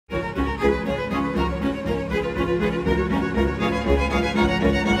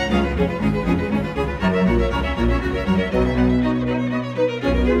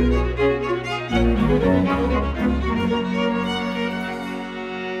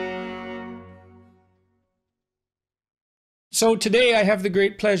So today I have the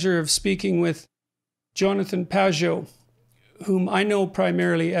great pleasure of speaking with Jonathan Pageau, whom I know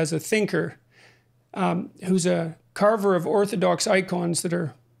primarily as a thinker, who's a carver of orthodox icons that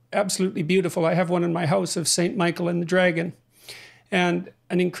are absolutely beautiful. I have one in my house of Saint Michael and the Dragon, and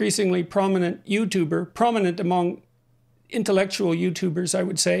an increasingly prominent YouTuber, prominent among intellectual YouTubers, I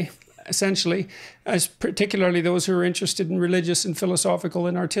would say, essentially, as particularly those who are interested in religious and philosophical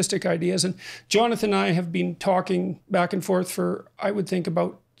and artistic ideas. And Jonathan and I have been talking back and forth for, I would think,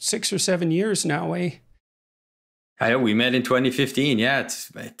 about 6 or 7 years now, eh? I know, we met in 2015. Yeah,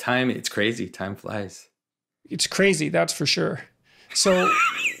 it's crazy. Time flies. It's crazy, that's for sure. So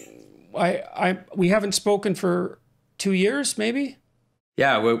we haven't spoken for 2 years, maybe?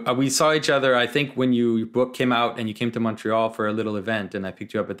 Yeah, we saw each other, I think, when your book came out and you came to Montreal for a little event and I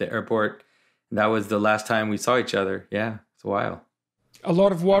picked you up at the airport. And that was the last time we saw each other. Yeah, it's a while. A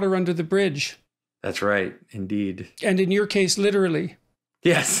lot of water under the bridge. That's right, indeed. And in your case, literally.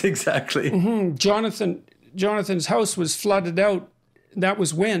 Yes, exactly. Mm-hmm. Jonathan's house was flooded out. That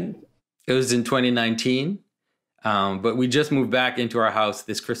was when? It was in 2019. But we just moved back into our house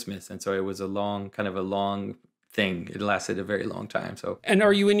this Christmas. And so it was a long thing. It lasted a very long time. So. And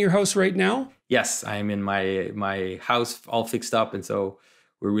are you in your house right now? Yes, I'm in my house all fixed up. And so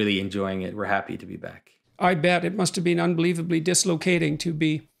we're really enjoying it. We're happy to be back. I bet it must have been unbelievably dislocating to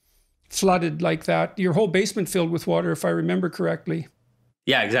be flooded like that. Your whole basement filled with water, if I remember correctly.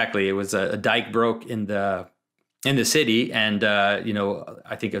 Yeah, exactly. It was a dike broke in the city. And,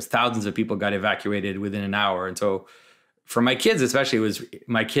 I think it was thousands of people got evacuated within an hour. And so for my kids, especially, it was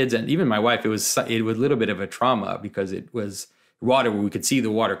my kids and even my wife, it was a little bit of a trauma because it was water where we could see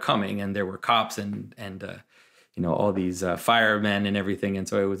the water coming and there were cops and all these firemen and everything. And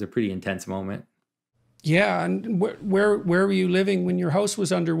so it was a pretty intense moment. Yeah. And where were you living when your house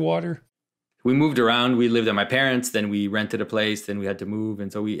was underwater? We moved around. We lived at my parents', then we rented a place, then we had to move.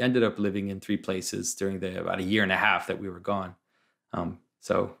 And so we ended up living in 3 places during about a year and a half that we were gone.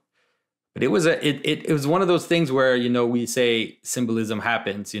 But it was one of those things where, we say symbolism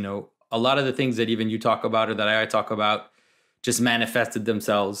happens, a lot of the things that even you talk about or that I talk about just manifested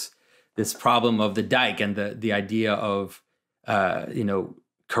themselves. This problem of the dike and the idea of,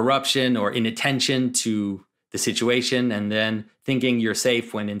 corruption or inattention to the situation, and then thinking you're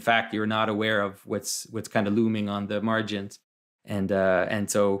safe when in fact you're not aware of what's kind of looming on the margins. And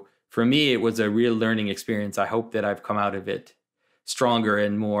so for me, it was a real learning experience. I hope that I've come out of it stronger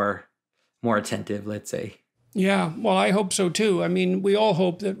and more attentive, let's say. Yeah, well, I hope so too. I mean, we all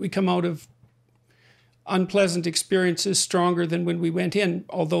hope that we come out of unpleasant experiences stronger than when we went in,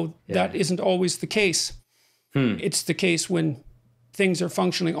 although that isn't always the case. It's the case when things are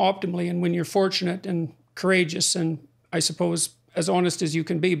functioning optimally and when you're fortunate and courageous and, I suppose, as honest as you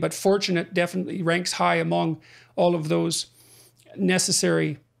can be. But fortunate definitely ranks high among all of those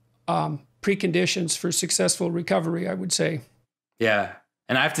necessary preconditions for successful recovery, I would say. Yeah.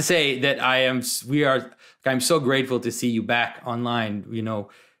 And I have to say that I'm so grateful to see you back online.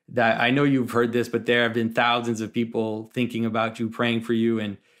 That I know you've heard this, but there have been thousands of people thinking about you, praying for you,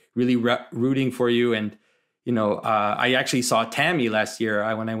 and really rooting for you. And, I actually saw Tammy last year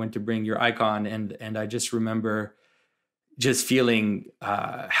when I went to bring your icon, and I just remember just feeling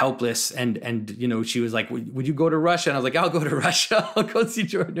helpless. And she was like, would you go to Russia? And I was like, I'll go to Russia. I'll go see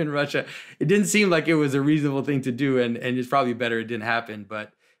Jordan in Russia. It didn't seem like it was a reasonable thing to do. And it's probably better it didn't happen.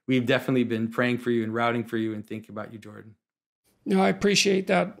 But we've definitely been praying for you and rooting for you and thinking about you, Jordan. No, I appreciate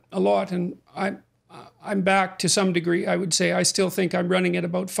that a lot. And I'm back to some degree, I would say. I still think I'm running at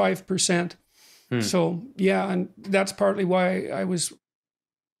about 5%. So, yeah, and that's partly why I was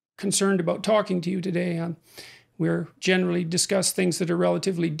concerned about talking to you today. We're generally discuss things that are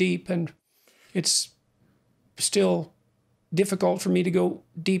relatively deep, and it's still difficult for me to go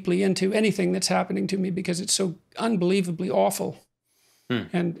deeply into anything that's happening to me because it's so unbelievably awful.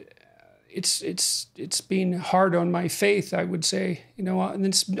 And it's been hard on my faith, I would say.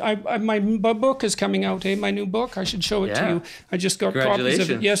 And my book is coming out, my new book. I should show it to you. I just got copies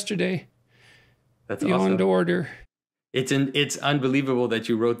of it yesterday. That's Beyond awesome. Order. It's unbelievable that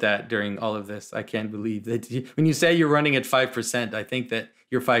you wrote that during all of this. I can't believe that when you say you're running at 5%, I think that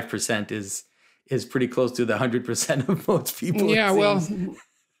your 5% is pretty close to the 100% of most people. Yeah, well,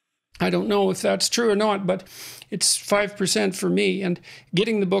 I don't know if that's true or not, but it's 5% for me. And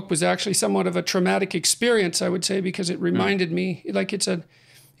getting the book was actually somewhat of a traumatic experience, I would say, because it reminded me, like it's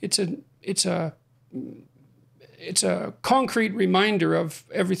a concrete reminder of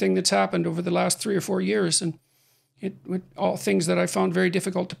everything that's happened over the last 3 or 4 years, and all things that I found very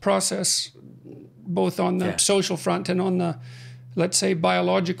difficult to process, both on the social front and on the, let's say,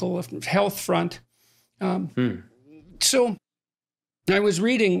 biological health front. So I was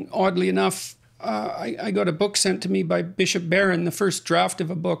reading, oddly enough, I got a book sent to me by Bishop Barron, the first draft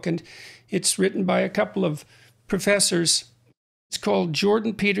of a book, and it's written by a couple of professors. It's called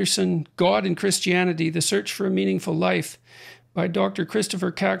Jordan Peterson, God and Christianity, The Search for a Meaningful Life, by Dr.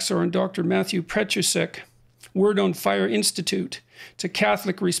 Christopher Kaczor and Dr. Matthew Petrusek, Word on Fire Institute. It's a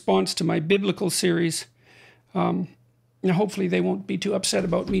Catholic response to my biblical series. Now, hopefully they won't be too upset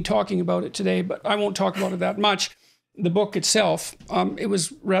about me talking about it today, but I won't talk about it that much. The book itself, it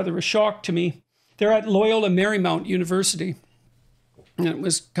was rather a shock to me. They're at Loyola Marymount University, and it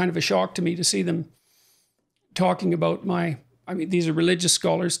was kind of a shock to me to see them talking about these are religious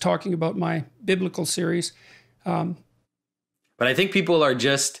scholars talking about my biblical series. But I think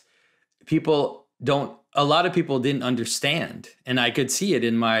a lot of people didn't understand. And I could see it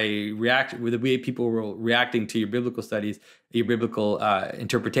in with the way people were reacting to your biblical studies, your biblical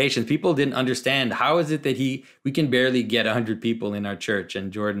interpretations. People didn't understand, how is it that we can barely get 100 people in our church,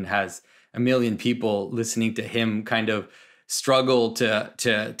 and Jordan has 1 million people listening to him kind of struggle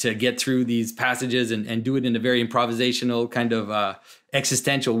to get through these passages and do it in a very improvisational kind of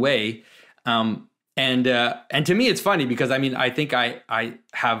existential way. And to me, it's funny because I think I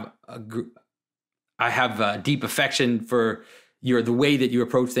have a deep affection for the way that you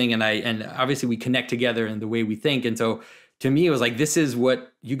approach things, and obviously we connect together in the way we think. And so to me, it was like, this is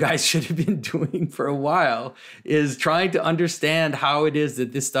what you guys should have been doing for a while, is trying to understand how it is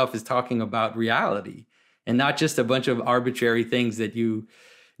that this stuff is talking about reality, and not just a bunch of arbitrary things that you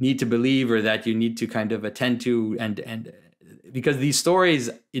need to believe or that you need to kind of attend to. And because these stories,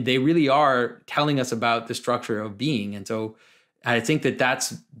 they really are telling us about the structure of being. And so I think that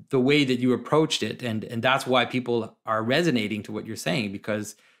that's the way that you approached it. And that's why people are resonating to what you're saying,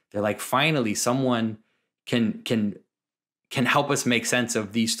 because they're like, finally, someone can help us make sense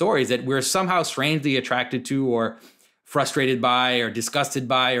of these stories that we're somehow strangely attracted to, or frustrated by, or disgusted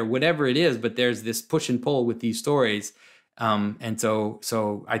by, or whatever it is. But there's this push and pull with these stories. And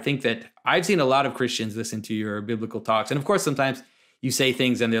so I think that I've seen a lot of Christians listen to your biblical talks. And of course, sometimes you say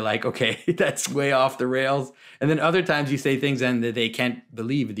things and they're like, okay, that's way off the rails. And then other times you say things and they can't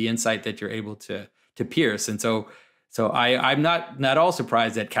believe the insight that you're able to pierce. And so I'm not at all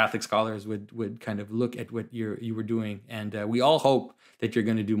surprised that Catholic scholars would kind of look at what you were doing. And we all hope that you're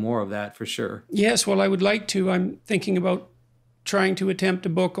going to do more of that, for sure. Yes, well, I would like to. I'm thinking about trying to attempt a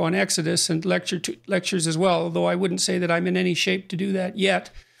book on Exodus and lectures as well, although I wouldn't say that I'm in any shape to do that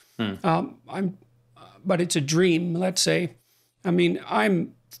yet. But it's a dream, let's say.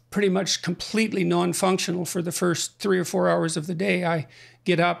 I'm pretty much completely non-functional for the first 3 or 4 hours of the day. I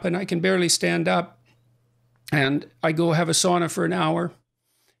get up and I can barely stand up, and I go have a sauna for an hour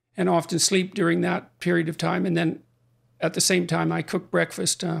and often sleep during that period of time. And then at the same time, I cook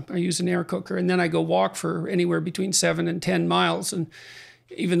breakfast. I use an air cooker, and then I go walk for anywhere between 7 and 10 miles. And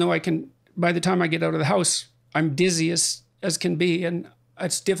even though by the time I get out of the house, I'm dizzy as can be, and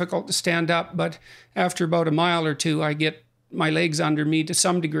it's difficult to stand up. But after about a mile or two, I get my legs under me to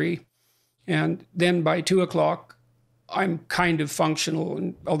some degree. And then by 2 o'clock, I'm kind of functional,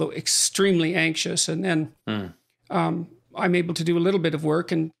 and although extremely anxious. And then I'm able to do a little bit of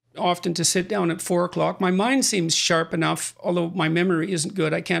work, and often to sit down at 4 o'clock. My mind seems sharp enough, although my memory isn't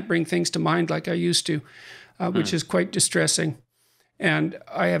good. I can't bring things to mind like I used to, which is quite distressing. And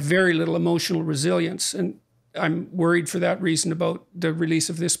I have very little emotional resilience. And I'm worried for that reason about the release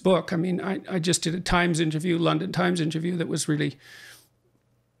of this book. I just did a London Times interview that was really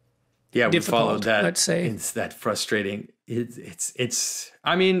difficult, we followed that. Let's say it's that frustrating. It's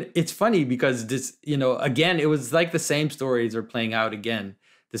funny because this, again, it was like the same stories are playing out again.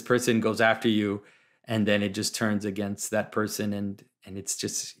 This person goes after you, and then it just turns against that person, and it's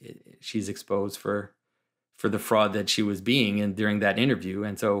just she's exposed for the fraud that she was being and during that interview.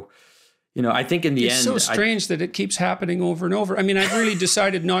 And so, I think in the end, it's so strange that it keeps happening over and over. I've really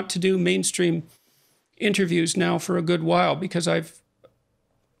decided not to do mainstream interviews now for a good while, because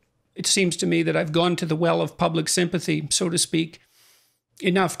it seems to me that I've gone to the well of public sympathy, so to speak,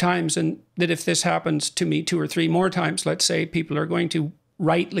 enough times, and that if this happens to me 2 or 3 more times, let's say, people are going to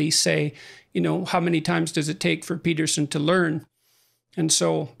rightly say, how many times does it take for Peterson to learn? And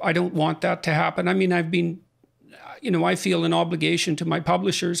so I don't want that to happen. I've been, I feel an obligation to my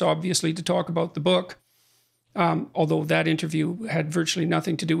publishers, obviously, to talk about the book. Although that interview had virtually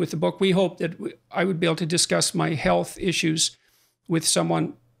nothing to do with the book. We hope that I would be able to discuss my health issues with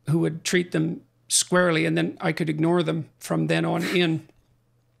someone who would treat them squarely, and then I could ignore them from then on in.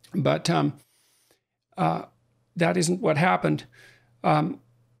 But that isn't what happened. Well,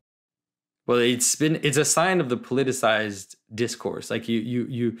 it's a sign of the politicized discourse. Like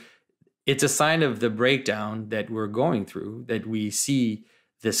it's a sign of the breakdown that we're going through, that we see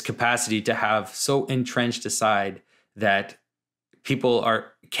this capacity to have so entrenched aside that people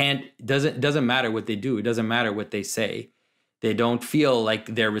doesn't matter what they do. It doesn't matter what they say. They don't feel like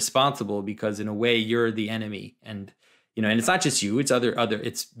they're responsible because in a way you're the enemy. And, and it's not just you, it's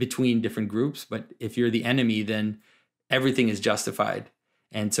it's between different groups. But if you're the enemy, then everything is justified.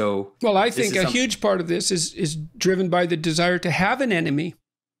 And so, well, I think a huge part of this is driven by the desire to have an enemy.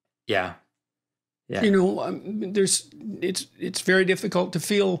 Yeah. Yeah. It's very difficult to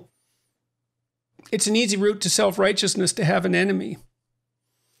feel. It's an easy route to self-righteousness to have an enemy.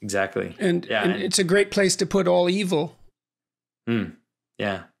 Exactly. And it's a great place to put all evil.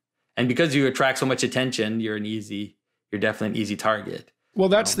 Yeah. And because you attract so much attention, you're definitely an easy target. Well,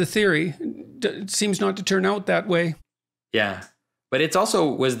 that's the theory. It seems not to turn out that way. Yeah. But it's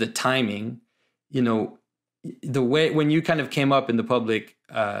also was the timing, the way when you kind of came up in the public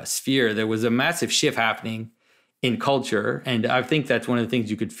sphere, there was a massive shift happening in culture. And I think that's one of the things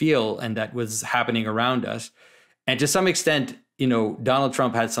you could feel and that was happening around us. And to some extent, Donald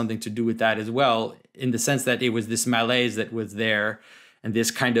Trump had something to do with that as well, in the sense that it was this malaise that was there and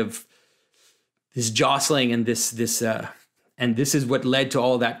this kind of this jostling and this is what led to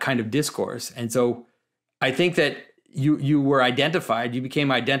all that kind of discourse. And so I think that you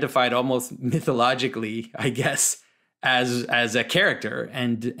became identified almost mythologically, I guess, as a character,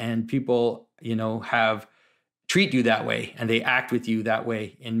 and people, treat you that way and they act with you that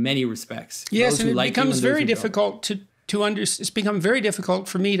way in many respects. Yes, and it becomes very difficult to understand. It's become very difficult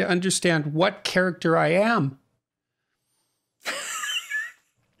for me to understand what character I am.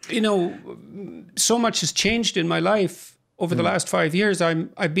 So much has changed in my life over the last 5 years.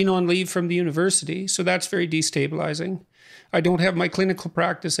 I've been on leave from the university, so that's very destabilizing. I don't have my clinical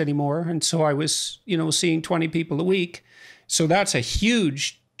practice anymore, and so I was, seeing 20 people a week. So that's a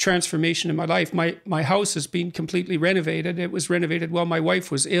huge transformation in my life. My house has been completely renovated. It was renovated while my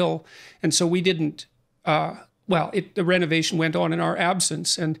wife was ill, and so we didn't. The renovation went on in our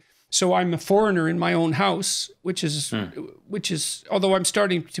absence, and so I'm a foreigner in my own house, which is, although I'm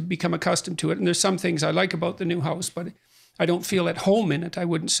starting to become accustomed to it, and there's some things I like about the new house, but I don't feel at home in it, I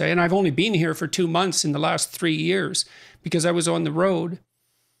wouldn't say. And I've only been here for 2 months in the last 3 years because I was on the road.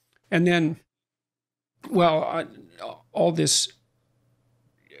 And then, all this,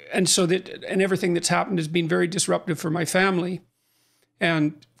 and everything that's happened has been very disruptive for my family.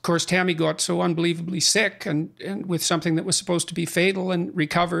 And of course, Tammy got so unbelievably sick and with something that was supposed to be fatal and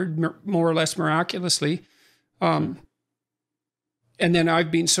recovered more or less miraculously. And then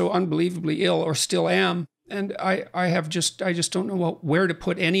I've been so unbelievably ill, or still am. And I just don't know where to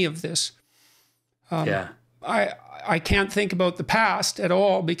put any of this. I can't think about the past at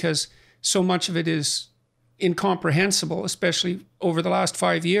all because so much of it is incomprehensible, especially over the last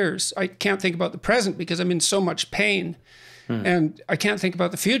 5 years. I can't think about the present because I'm in so much pain. And I can't think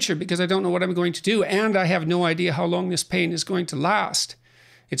about the future because I don't know what I'm going to do. And I have no idea how long this pain is going to last.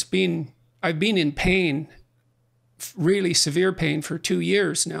 I've been in pain, really severe pain, for 2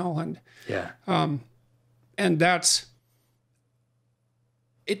 years now. And that's,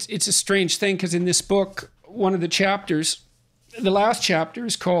 it's a strange thing because in this book, one of the chapters, the last chapter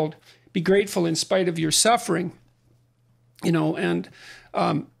is called Be Grateful in Spite of Your Suffering, and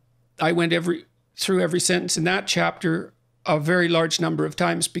I went through every sentence in that chapter a very large number of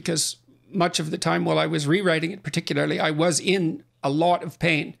times because much of the time while I was rewriting it particularly, I was in a lot of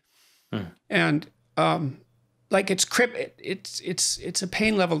pain. And it's a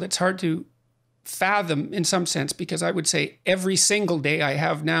pain level that's hard to fathom in some sense, because I would say every single day I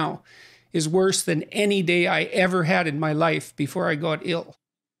have now is worse than any day I ever had in my life before I got ill.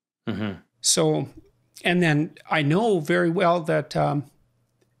 So, and then I know very well that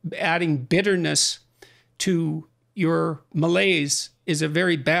adding bitterness to your malaise is a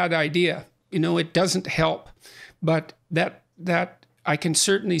very bad idea. It doesn't help, but that I can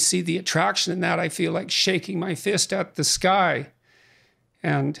certainly see the attraction in that. I feel like shaking my fist at the sky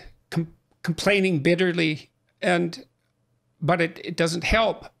and complaining bitterly, but it doesn't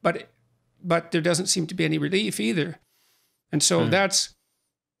help, but there doesn't seem to be any relief either. And so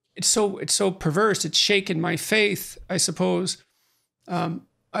it's so perverse. It's shaken my faith, I suppose.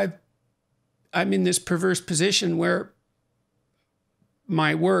 I'm in this perverse position where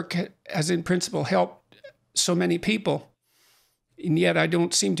my work has in principle helped so many people, and yet I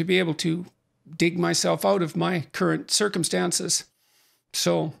don't seem to be able to dig myself out of my current circumstances.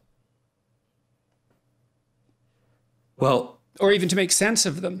 So, or even to make sense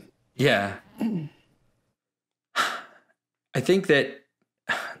of them. Yeah. I think that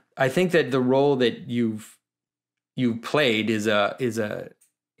the role that you've played is a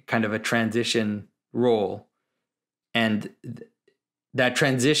kind of a transition role. And that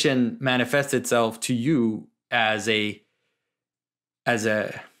transition manifests itself to you as a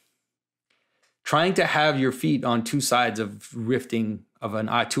trying to have your feet on two sides of rifting of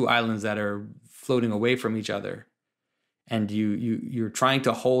two islands that are floating away from each other. And you're trying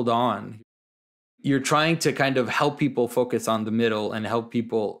to hold on. You're trying to kind of help people focus on the middle and help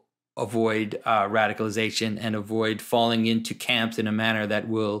people avoid radicalization and avoid falling into camps in a manner that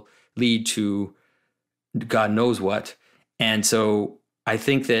will lead to God knows what. And so I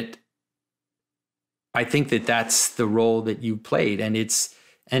think that that's the role that you played. And it's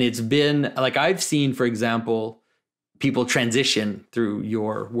been like, I've seen, for example, people transition through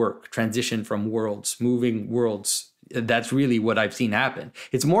your work, transition from worlds, moving worlds. That's really what I've seen happen.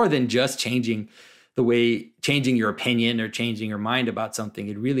 It's more than just changing your opinion or changing your mind about something.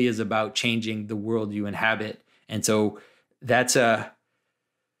 It really is about changing the world you inhabit. And so that's a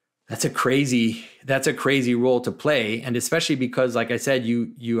crazy role to play. And especially because, like I said,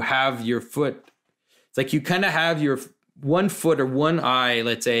 you have your foot, it's like you kind of have your one foot or one eye,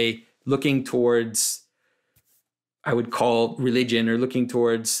 let's say, looking towards, I would call religion, or looking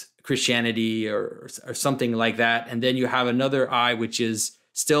towards Christianity or something like that. And then you have another eye, which is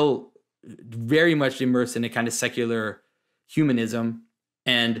still very much immersed in a kind of secular humanism.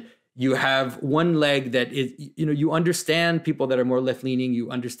 And you have one leg that is, you understand people that are more left-leaning,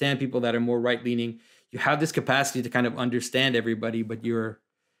 you understand people that are more right-leaning. You have this capacity to kind of understand everybody, but that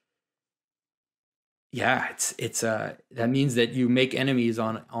means that you make enemies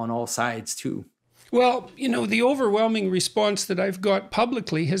on all sides too. Well, the overwhelming response that I've got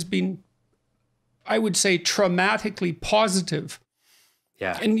publicly has been, I would say, traumatically positive.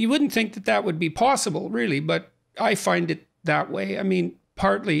 Yeah. And you wouldn't think that would be possible, really, but I find it that way. I mean,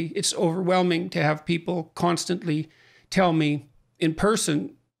 partly it's overwhelming to have people constantly tell me in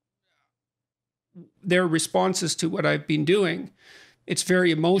person their responses to what I've been doing. It's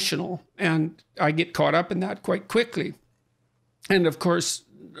very emotional, and I get caught up in that quite quickly. And of course,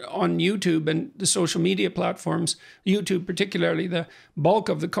 on YouTube and the social media platforms, YouTube particularly, the bulk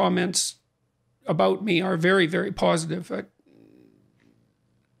of the comments about me are very, very positive.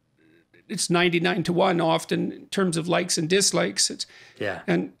 It's 99-1 often in terms of likes and dislikes.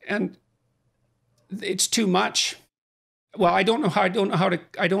 And it's too much. Well, I don't know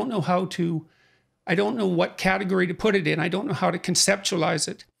what category to put it in. I don't know how to conceptualize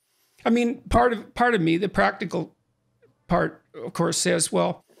it. I mean, part of me, the practical part, of course, says,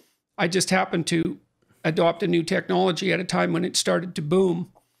 well, I just happened to adopt a new technology at a time when it started to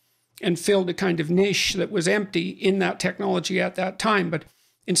boom and filled a kind of niche that was empty in that technology at that time. But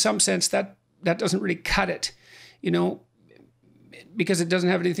in some sense, that doesn't really cut it, because it doesn't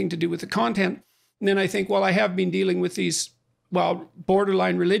have anything to do with the content. And then I think, well, I have been dealing with these,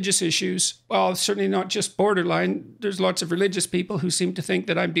 borderline religious issues. Well, certainly not just borderline. There's lots of religious people who seem to think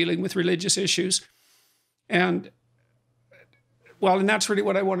that I'm dealing with religious issues. And that's really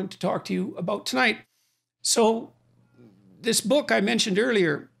what I wanted to talk to you about tonight. So this book I mentioned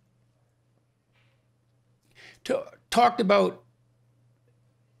earlier talked about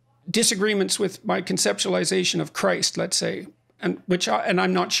disagreements with my conceptualization of Christ, let's say, and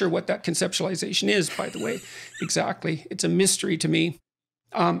I'm not sure what that conceptualization is, by the way, exactly. It's a mystery to me.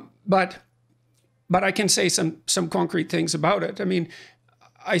 But I can say some concrete things about it. I mean,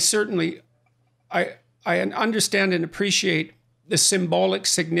 I understand and appreciate the symbolic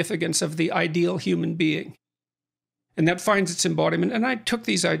significance of the ideal human being. And that finds its embodiment. And I took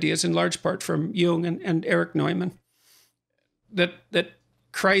these ideas in large part from Jung and Erich Neumann, that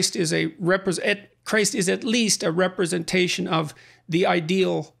Christ is at least a representation of the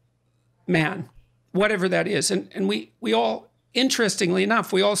ideal man, whatever that is. And we all, interestingly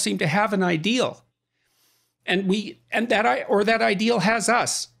enough, we all seem to have an ideal. And that ideal has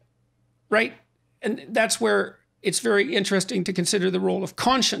us, right? And that's where it's very interesting to consider the role of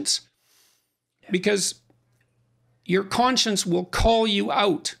conscience, because your conscience will call you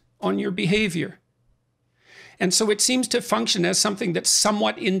out on your behavior. And so it seems to function as something that's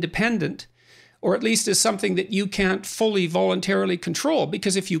somewhat independent, or at least as something that you can't fully voluntarily control.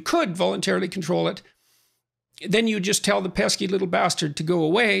 Because if you could voluntarily control it, then you just tell the pesky little bastard to go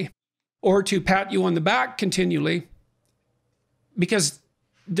away, or to pat you on the back continually, because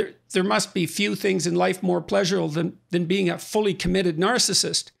there must be few things in life more pleasurable than being a fully committed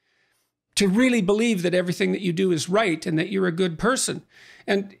narcissist, to really believe that everything that you do is right and that you're a good person.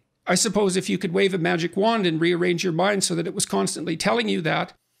 And I suppose if you could wave a magic wand and rearrange your mind so that it was constantly telling you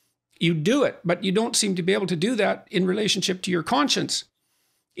that, you'd do it. But you don't seem to be able to do that in relationship to your conscience.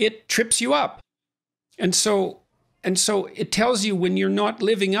 It trips you up. And so And so it tells you when you're not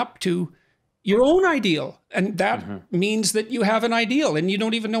living up to your own ideal. And that means that you have an ideal and you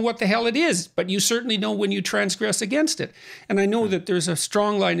don't even know what the hell it is, but you certainly know when you transgress against it. And I know that there's a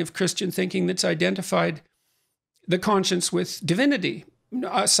strong line of Christian thinking that's identified the conscience with divinity,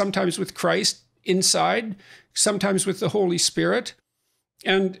 sometimes with Christ inside, sometimes with the Holy Spirit.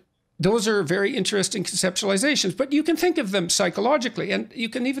 And those are very interesting conceptualizations, but you can think of them psychologically, and you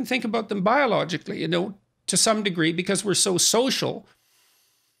can even think about them biologically, to some degree, because we're so social.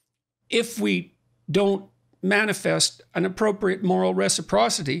 If we don't manifest an appropriate moral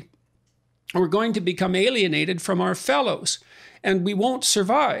reciprocity, we're going to become alienated from our fellows, and we won't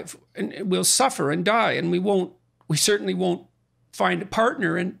survive, and we'll suffer and die, and we certainly won't find a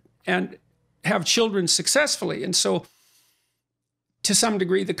partner and have children successfully. And so, to some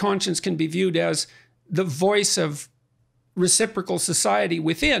degree, the conscience can be viewed as the voice of reciprocal society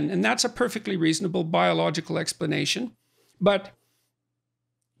within, and that's a perfectly reasonable biological explanation. But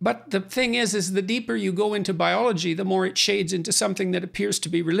the thing is the deeper you go into biology, the more it shades into something that appears to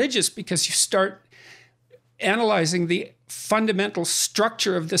be religious, because you start analyzing the fundamental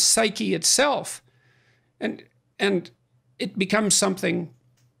structure of the psyche itself, and it becomes something.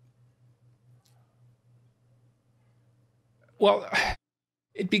 Well,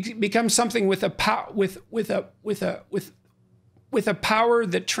 it becomes something with a power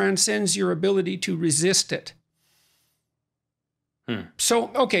that transcends your ability to resist it.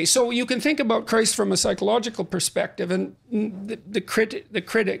 So you can think about Christ from a psychological perspective, and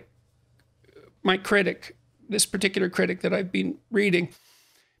my critic, this particular critic that I've been reading,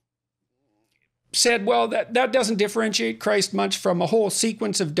 said, well, that doesn't differentiate Christ much from a whole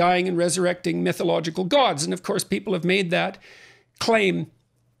sequence of dying and resurrecting mythological gods. And of course, people have made that claim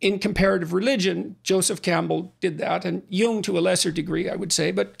in comparative religion. Joseph Campbell did that, and Jung to a lesser degree, I would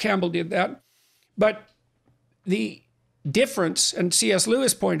say, but Campbell did that. But the difference, and C.S.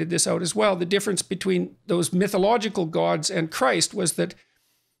 Lewis pointed this out as well, the difference between those mythological gods and Christ was that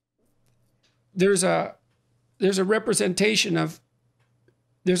there's a representation of,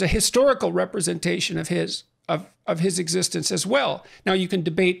 there's a historical representation of his existence as well. Now, you can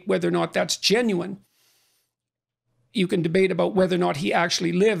debate whether or not that's genuine. You can debate about whether or not he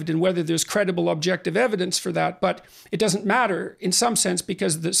actually lived and whether there's credible objective evidence for that, but it doesn't matter in some sense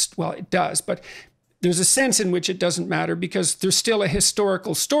because it does, but there's a sense in which it doesn't matter because there's still a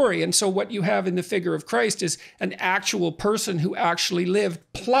historical story. And so what you have in the figure of Christ is an actual person who actually lived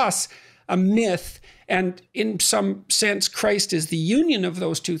plus a myth. And in some sense, Christ is the union of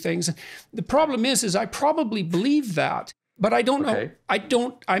those two things. The problem is I probably believe that, but I don't know.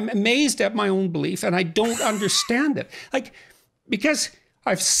 I'm amazed at my own belief and I don't understand it. Because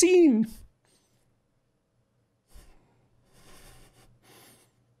I've seen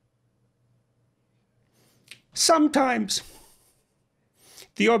sometimes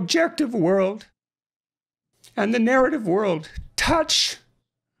the objective world and the narrative world touch.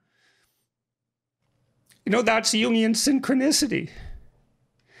 That's Jungian synchronicity.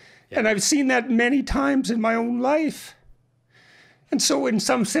 Yeah. And I've seen that many times in my own life. And so in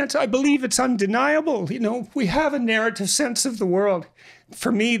some sense, I believe it's undeniable. We have a narrative sense of the world.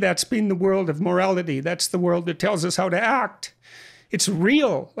 For me, that's been the world of morality. That's the world that tells us how to act. It's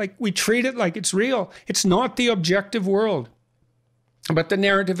real. We treat it like it's real. It's not the objective world. But the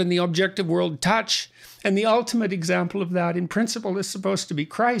narrative and the objective world touch. And the ultimate example of that, in principle, is supposed to be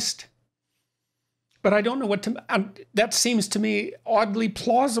Christ. But I don't know that seems to me oddly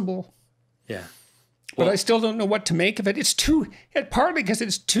plausible. Yeah. But I still don't know what to make of it. Partly because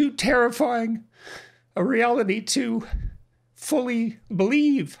it's too terrifying a reality to fully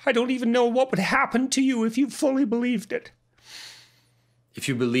believe. I don't even know what would happen to you if you fully believed it. If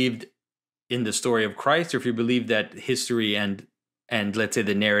you believed in the story of Christ, or if you believed that history and let's say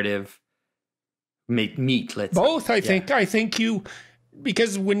the narrative meet, let's both, say. I think you,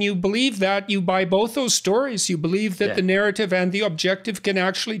 because when you believe that, you buy both those stories. You believe that the narrative and the objective can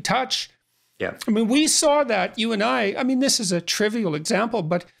actually touch. Yeah. I mean, we saw that, you and I mean, this is a trivial example,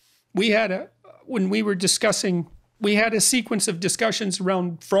 but when we were discussing, we had a sequence of discussions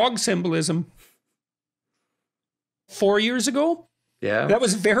around frog symbolism 4 years ago. Yeah. That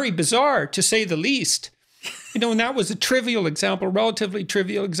was very bizarre, to say the least. And that was a trivial example, relatively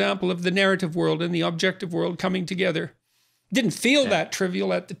trivial example of the narrative world and the objective world coming together. Didn't feel that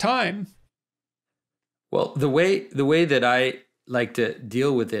trivial at the time. Well, the way that I like to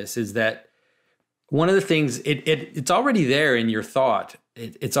deal with this is that one of the things, it's already there in your thought.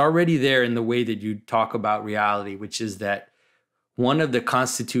 It's already there in the way that you talk about reality, which is that one of the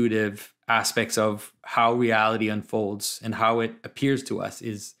constitutive aspects of how reality unfolds and how it appears to us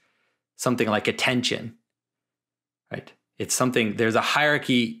is something like attention. right? It's something, there's a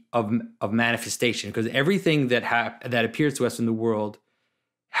hierarchy of manifestation, because everything that appears to us in the world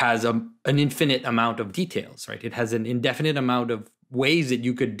has an infinite amount of details, right? It has an indefinite amount of ways that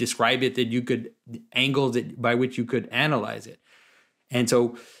you could describe it, angles by which you could analyze it. And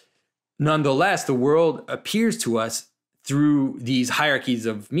so nonetheless, the world appears to us through these hierarchies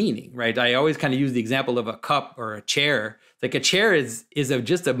of meaning, right? I always kind of use the example of a cup or a chair. Like a chair is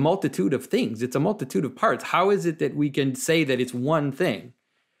just a multitude of things. It's a multitude of parts. How is it that we can say that it's one thing?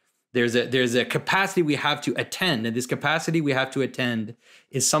 There's a capacity we have to attend, and this capacity we have to attend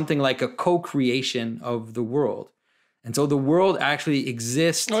is something like a co-creation of the world. And so the world actually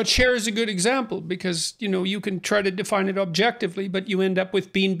exists. Well, a chair is a good example because, you can try to define it objectively, but you end up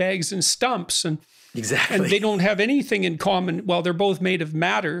with beanbags and stumps, and exactly, and they don't have anything in common. Well, they're both made of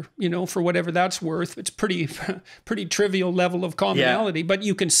matter, for whatever that's worth. It's pretty trivial level of commonality, but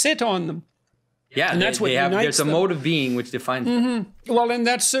you can sit on them. Yeah, and that's what unites there's a mode of being which defines them. Well, and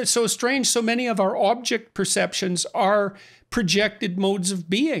that's so strange. So many of our object perceptions are projected modes of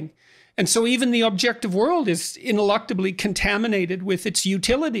being. And so even the objective world is ineluctably contaminated with its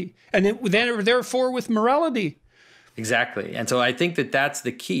utility and therefore with morality. Exactly. And so I think that that's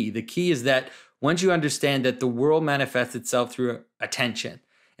the key. The key is that once you understand that the world manifests itself through attention,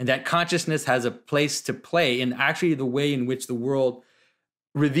 and that consciousness has a place to play in actually the way in which the world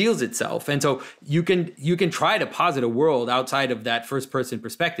reveals itself. And so you can try to posit a world outside of that first person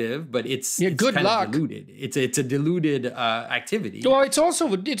perspective, but it's good kind luck. of diluted. It's a diluted activity. Well,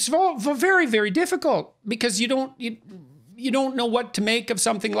 it's very, very difficult because you don't know what to make of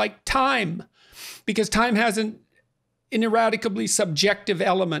something like time, because time has an ineradicably subjective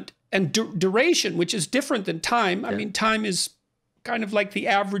element, and duration, which is different than time. I mean, time is kind of like the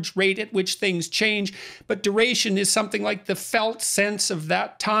average rate at which things change, but duration is something like the felt sense of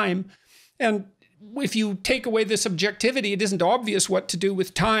that time. And if you take away this objectivity, it isn't obvious what to do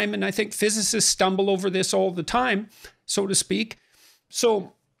with time. And I think physicists stumble over this all the time, so to speak.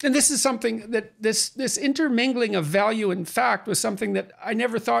 So, and this is something that this intermingling of value and fact was something that I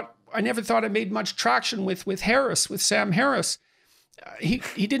never thought I made much traction with Sam Harris.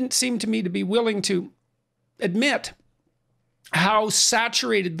 He didn't seem to me to be willing to admit how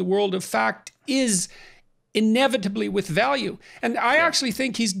saturated the world of fact is inevitably with value. And I actually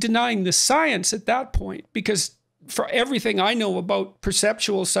think he's denying the science at that point, because for everything I know about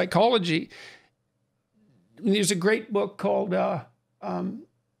perceptual psychology, there's a great book called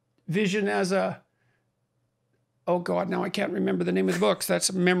Vision as a... Oh God, now I can't remember the name of the book.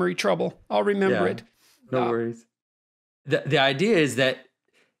 That's memory trouble. I'll remember it. No worries. The idea is that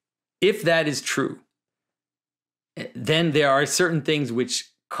if that is true, then there are certain things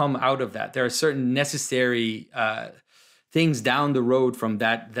which come out of that. There are certain necessary things down the road from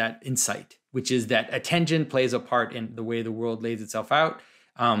that insight, which is that attention plays a part in the way the world lays itself out.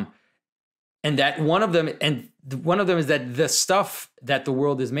 And that one of them is that the stuff that the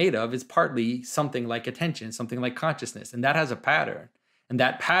world is made of is partly something like attention, something like consciousness, and that has a pattern. And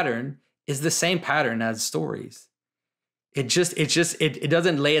that pattern is the same pattern as stories. It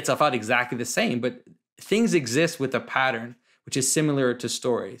doesn't lay itself out exactly the same, but things exist with a pattern which is similar to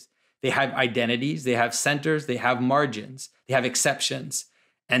stories. They have identities, they have centers, they have margins, they have exceptions.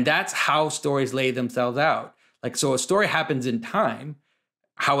 And that's how stories lay themselves out. Like, so a story happens in time,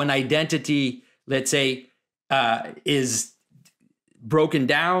 how an identity, let's say, is broken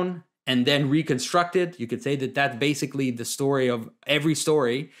down and then reconstructed. You could say that that's basically the story of every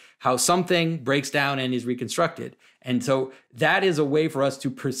story, how something breaks down and is reconstructed. And so that is a way for us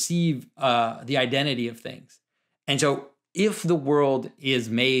to perceive the identity of things. And so if the world is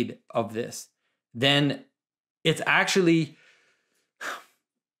made of this, then it's actually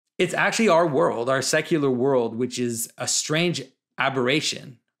our world, our secular world, which is a strange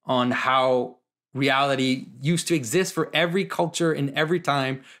aberration on how reality used to exist for every culture in every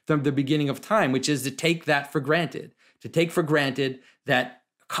time from the beginning of time, which is to take that for granted, that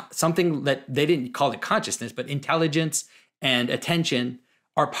something that they didn't call it consciousness, but intelligence and attention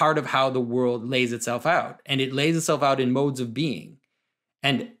are part of how the world lays itself out. And it lays itself out in modes of being.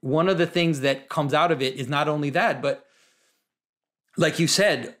 And one of the things that comes out of it is not only that, but like you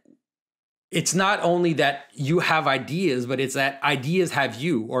said, it's not only that you have ideas, but it's that ideas have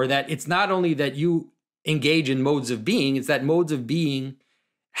you, or that it's not only that you engage in modes of being, it's that modes of being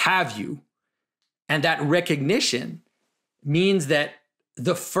have you. And that recognition means that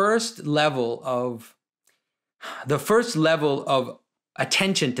the first level of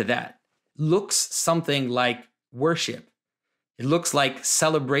attention to that looks something like worship. It looks like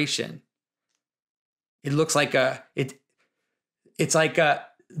celebration. It looks like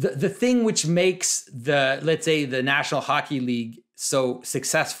the thing which makes let's say the National Hockey League so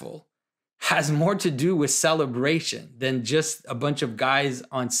successful has more to do with celebration than just a bunch of guys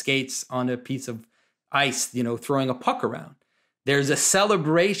on skates on a piece of ice, throwing a puck around. There's a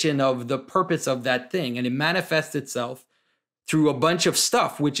celebration of the purpose of that thing, and it manifests itself through a bunch of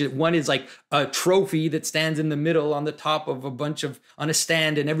stuff, one is like a trophy that stands in the middle on the top of on a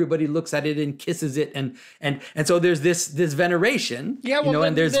stand, and everybody looks at it and kisses it. And so there's this veneration,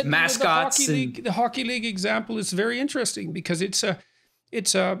 and there's mascots. The Hockey League example is very interesting because it's a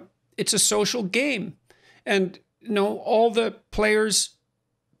social game, and all the players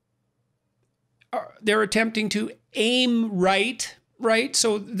they're attempting to aim right.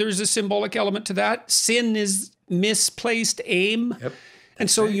 So there's a symbolic element to that. Sin is misplaced aim. Yep. And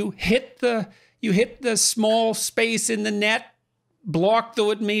so you hit the small space in the net, blocked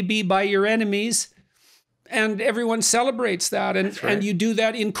though it may be by your enemies, and everyone celebrates that. And you do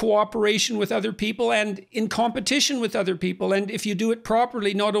that in cooperation with other people and in competition with other people. And if you do it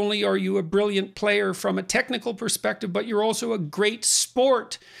properly, not only are you a brilliant player from a technical perspective, but you're also a great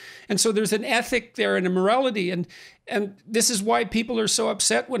sport. And so there's an ethic there and a morality. And this is why people are so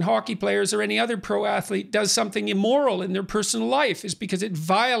upset when hockey players or any other pro athlete does something immoral in their personal life, is because it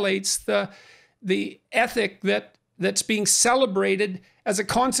violates the ethic that's being celebrated as a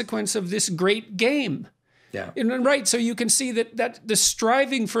consequence of this great game. Yeah. And right. So you can see that the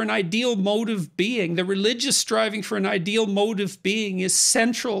striving for an ideal mode of being, the religious striving for an ideal mode of being, is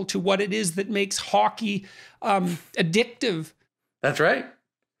central to what it is that makes hockey addictive. That's right.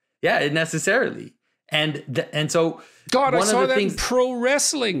 Yeah, necessarily. And so God, I saw that in pro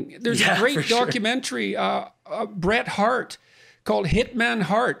wrestling. There's a great documentary, Bret Hart, called Hitman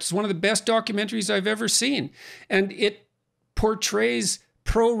Hart. It's one of the best documentaries I've ever seen. And it portrays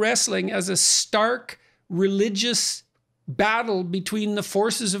pro wrestling as a stark religious battle between the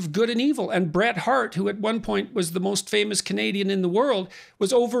forces of good and evil. And Bret Hart, who at one point was the most famous Canadian in the world,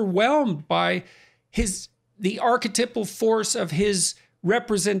 was overwhelmed by the archetypal force of his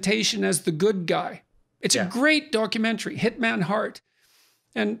representation as the good guy. It's a great documentary, Hitman Hart.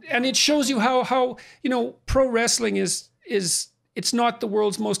 And it shows you how pro wrestling is it's not the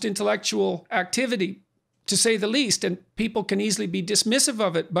world's most intellectual activity, to say the least, and people can easily be dismissive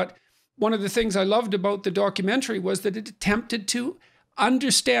of it. But one of the things I loved about the documentary was that it attempted to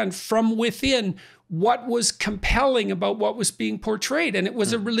understand from within what was compelling about what was being portrayed. And it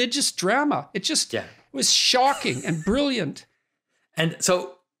was a religious drama. It just was shocking and brilliant. And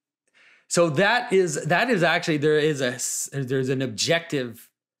so that is actually, there's an objective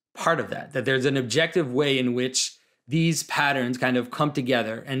part of that there's an objective way in which these patterns kind of come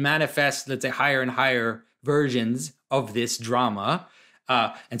together and manifest, let's say, higher and higher versions of this drama.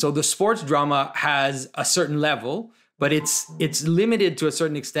 And so the sports drama has a certain level, but it's limited to a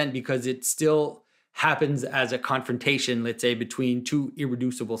certain extent because it still happens as a confrontation, let's say, between two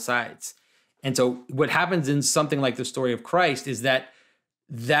irreducible sides. And so what happens in something like the story of Christ is that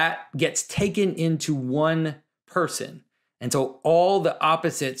gets taken into one person. And so all the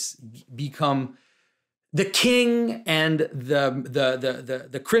opposites become the king and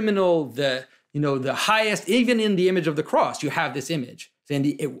the criminal, the highest. Even in the image of the cross, you have this image.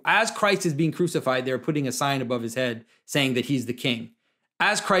 And as Christ is being crucified, they're putting a sign above his head saying that he's the king.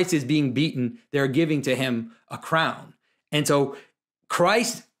 As Christ is being beaten, they're giving to him a crown. And so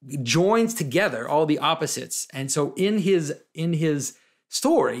Christ joins together all the opposites. And so in his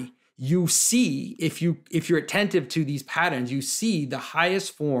story, you see, if you're attentive to these patterns, you see the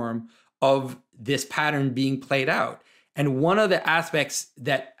highest form of this pattern being played out. And one of the aspects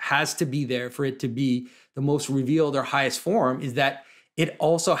that has to be there for it to be the most revealed or highest form is that it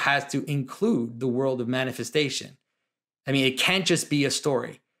also has to include the world of manifestation. I mean, it can't just be a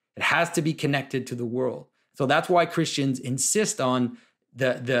story. It has to be connected to the world. So that's why Christians insist on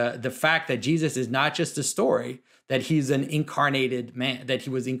the fact that Jesus is not just a story, that he's an incarnated man, that he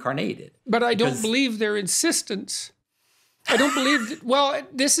was incarnated. But I don't believe their insistence. I don't believe well,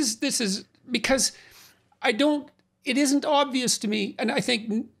 this is because it isn't obvious to me, and I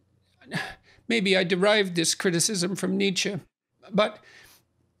think maybe I derived this criticism from Nietzsche, but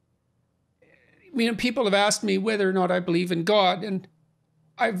people have asked me whether or not I believe in God, and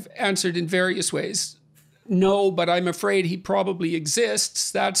I've answered in various ways. No, but I'm afraid he probably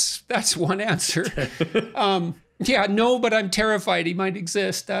exists. That's one answer. No, but I'm terrified he might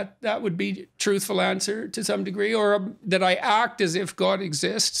exist. That would be a truthful answer to some degree, or that I act as if God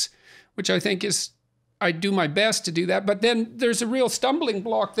exists, which I think is, I do my best to do that. But then there's a real stumbling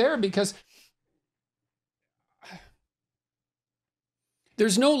block there because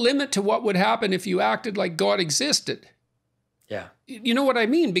there's no limit to what would happen if you acted like God existed. Yeah. You know what I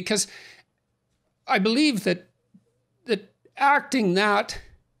mean? Because I believe that acting that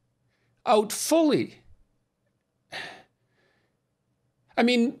out fully, I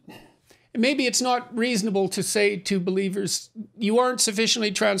mean, maybe it's not reasonable to say to believers, you aren't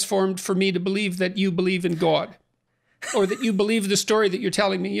sufficiently transformed for me to believe that you believe in God, or that you believe the story that you're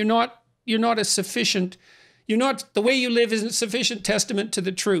telling me. You're not a sufficient, the way you live isn't sufficient testament to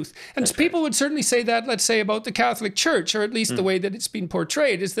the truth. And That's people would certainly say that, let's say, about the Catholic Church, or at least the way that it's been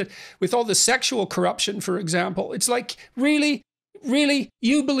portrayed, is that with all the sexual corruption, for example, it's like, really,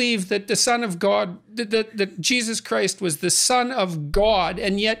 you believe that the Son of God, that Jesus Christ was the Son of God,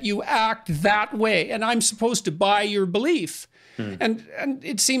 and yet you act that way, and I'm supposed to buy your belief. And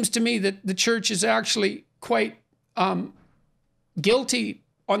it seems to me that the church is actually quite guilty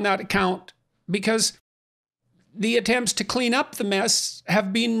on that account, because the attempts to clean up the mess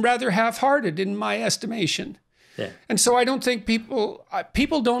have been rather half-hearted in my estimation. Yeah. And so I don't think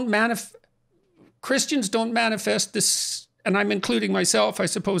Christians don't manifest this, and I'm including myself, I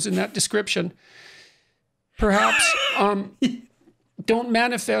suppose, in that description, perhaps, don't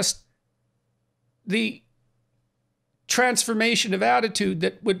manifest the transformation of attitude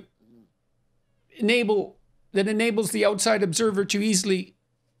that would enables the outside observer to easily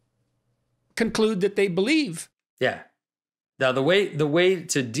conclude that they believe. Yeah. Now the way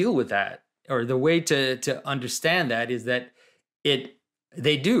to deal with that, or the way to understand that, is that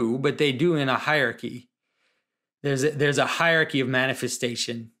they do in a hierarchy. There's a hierarchy of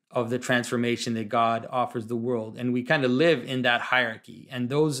manifestation of the transformation that God offers the world, and we kind of live in that hierarchy, and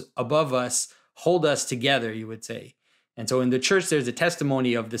those above us hold us together, you would say. And so in the church, there's a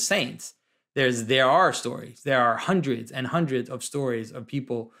testimony of the saints. There are stories. There are hundreds and hundreds of stories of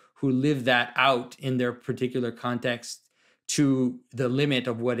people who live that out in their particular context to the limit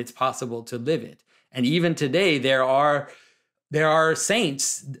of what it's possible to live it. And even today, there are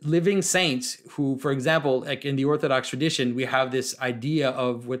saints, living saints, who, for example, like in the Orthodox tradition, we have this idea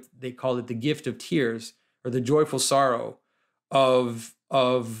of what they call it, the gift of tears, or the joyful sorrow of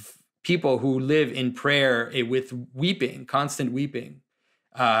people who live in prayer with weeping, constant weeping.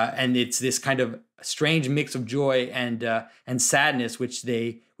 And it's this kind of strange mix of joy and sadness, which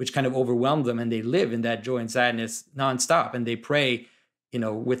kind of overwhelm them, and they live in that joy and sadness nonstop, and they pray,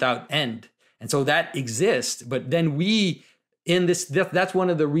 without end. And so that exists. But then that's one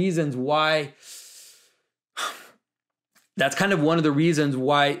of the reasons why. That's kind of one of the reasons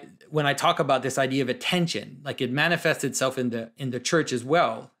why, when I talk about this idea of attention, like it manifests itself in the church as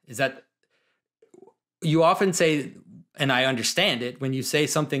well, is that you often say, and I understand it, when you say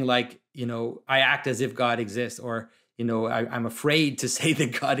something like, I act as if God exists, or, I'm afraid to say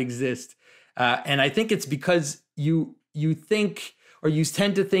that God exists. And I think it's because you think, or you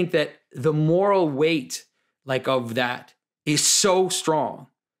tend to think, that the moral weight of that is so strong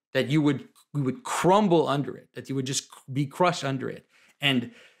that we would crumble under it, that you would just be crushed under it.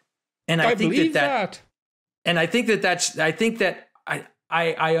 And I think that. And I think that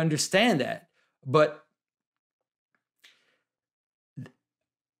I understand that, but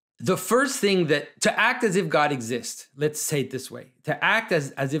the first thing to act as if God exists, let's say it this way, to act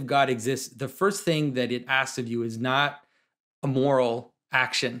as if God exists, the first thing that it asks of you is not a moral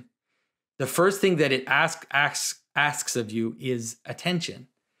action. The first thing that it asks of you is attention.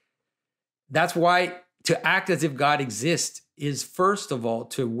 That's why to act as if God exists is, first of all,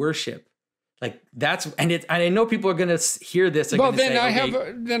 to worship. And I know people are going to hear this. Well, then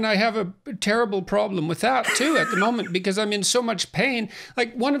I have a terrible problem with that too at the moment, because I'm in so much pain.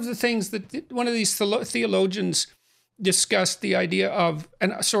 Like, one of the things that one of these theologians discussed the idea of,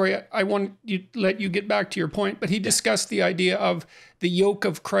 and sorry, I want to let you get back to your point, but he discussed the idea of the yoke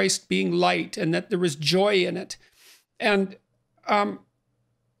of Christ being light, and that there was joy in it. And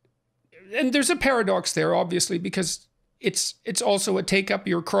there's a paradox there, obviously, because it's also a take up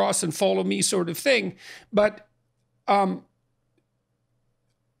your cross and follow me sort of thing. But the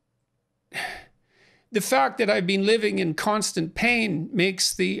fact that I've been living in constant pain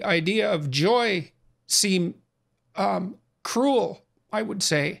makes the idea of joy seem cruel, I would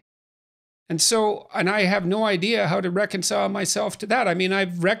say. And I have no idea how to reconcile myself to that. I mean,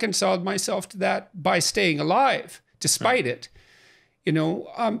 I've reconciled myself to that by staying alive, despite it.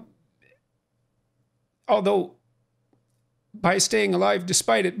 Although by staying alive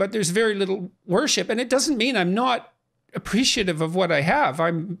despite it, but there's very little worship. And it doesn't mean I'm not appreciative of what I have.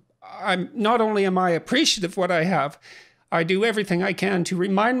 I'm not only am I appreciative of what I have, I do everything I can to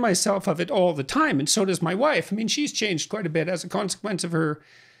remind myself of it all the time. And so does my wife. I mean, she's changed quite a bit as a consequence of her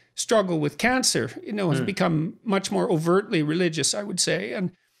struggle with cancer, has become much more overtly religious, I would say.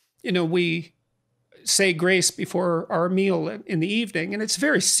 And, say grace before our meal in the evening. And it's a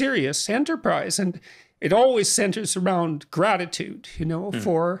very serious enterprise. And it always centers around gratitude, you know,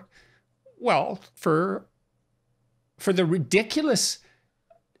 for the ridiculous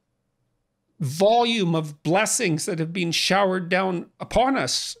volume of blessings that have been showered down upon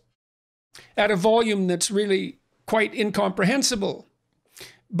us at a volume that's really quite incomprehensible.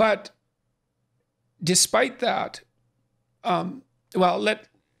 But despite that,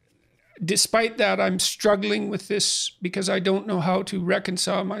 despite that, I'm struggling with this because I don't know how to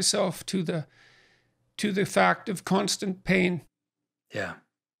reconcile myself to the fact of constant pain. Yeah.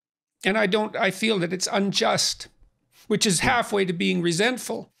 And I feel that it's unjust, which is halfway to being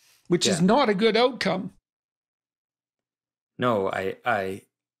resentful, which is not a good outcome. No, I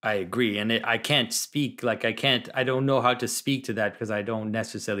agree. And I can't speak, I don't know how to speak to that because I don't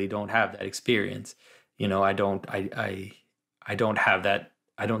have that experience. You know, I don't have that.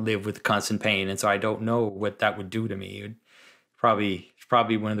 I don't live with constant pain. And so I don't know what that would do to me. It's probably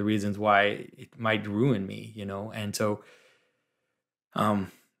one of the reasons why it might ruin me, you know? And so,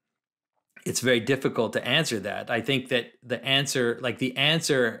 it's very difficult to answer that. I think that the answer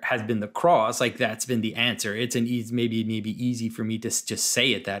has been the cross. Like that's been the answer. It's maybe easy for me to just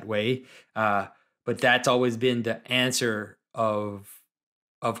say it that way. But that's always been the answer of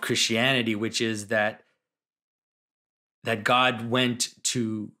Christianity, which is that God went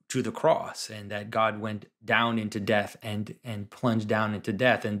to the cross and that God went down into death and plunged down into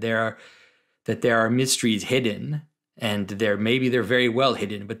death. And there are mysteries hidden. And they're very well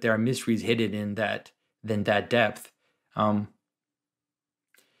hidden, but there are mysteries hidden in that depth. But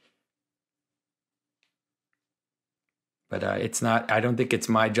it's not. I don't think it's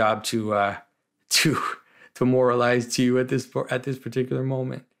my job to moralize to you at this particular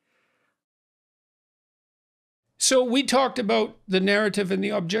moment. So we talked about the narrative and the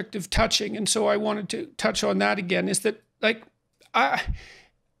objective touching, and so I wanted to touch on that again. Is that like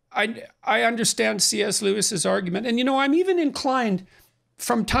I understand C.S. Lewis's argument. And, you know, I'm even inclined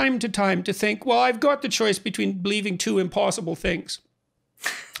from time to time to think, well, I've got the choice between believing two impossible things.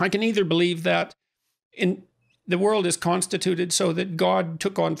 I can either believe that the world is constituted so that God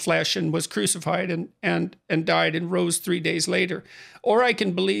took on flesh and was crucified and died and rose 3 days later. Or I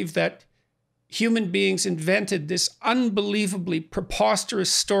can believe that human beings invented this unbelievably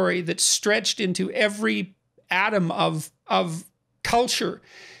preposterous story that stretched into every atom of culture.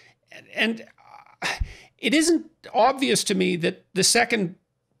 And it isn't obvious to me that the second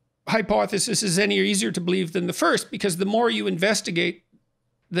hypothesis is any easier to believe than the first, because the more you investigate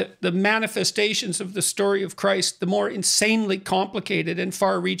the manifestations of the story of Christ, the more insanely complicated and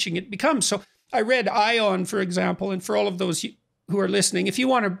far-reaching it becomes. So I read Ion, for example, and for all of those who are listening, if you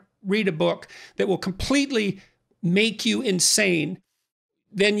want to read a book that will completely make you insane,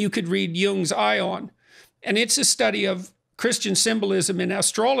 then you could read Jung's Ion. And it's a study of Christian symbolism in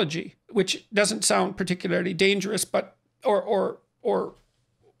astrology, which doesn't sound particularly dangerous, but or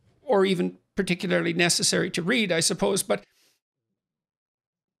even particularly necessary to read, I suppose. But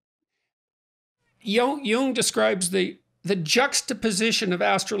Jung describes the juxtaposition of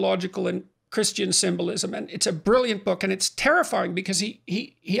astrological and Christian symbolism, and it's a brilliant book, and it's terrifying because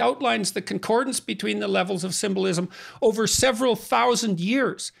he outlines the concordance between the levels of symbolism over several thousand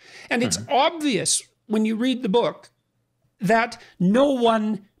years, and it's obvious when you read the book that no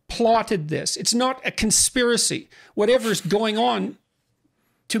one plotted this. It's not a conspiracy. Whatever's going on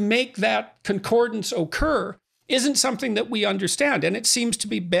to make that concordance occur isn't something that we understand. And it seems to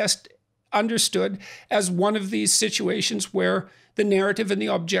be best understood as one of these situations where the narrative and the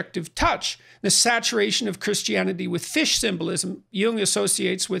objective touch. The saturation of Christianity with fish symbolism, Jung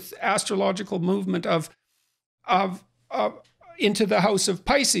associates with astrological movement of into the house of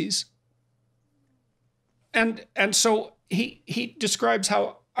Pisces. And so he describes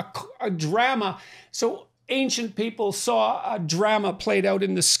how a drama, so ancient people saw a drama played out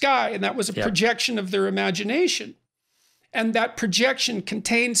in the sky, and that was a projection of their imagination. And that projection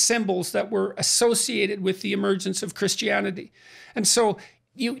contained symbols that were associated with the emergence of Christianity. And so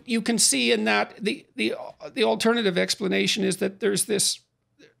you can see in that the alternative explanation is that there's this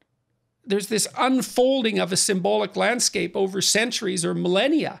unfolding of a symbolic landscape over centuries or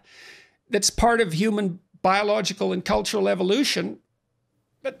millennia that's part of human biological and cultural evolution,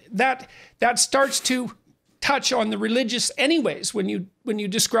 but that starts to touch on the religious anyways when you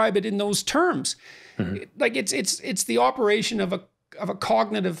describe it in those terms. Like it's the operation of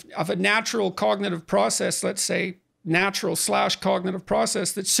a natural cognitive process, let's say natural/cognitive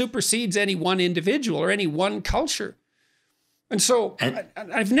process that supersedes any one individual or any one culture. And so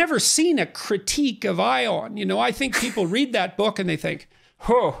I've never seen a critique of Ion. You know, I think people read that book and they think,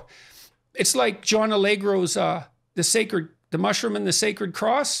 oh, It's like John Allegro's The Mushroom and the Sacred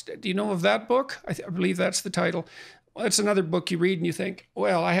Cross. Do you know of that book? I believe that's the title. Well, it's another book you read and you think,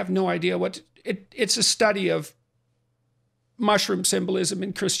 well, I have no idea it's a study of mushroom symbolism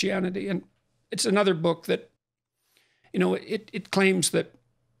in Christianity. And it's another book that, it claims that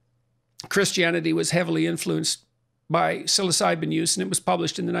Christianity was heavily influenced by psilocybin use, and it was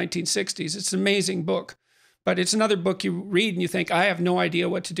published in the 1960s. It's an amazing book. But it's another book you read and you think, I have no idea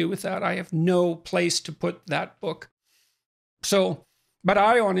what to do with that. I have no place to put that book. So, but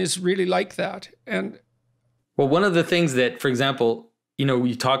Ion is really like that. And well, one of the things that, for example,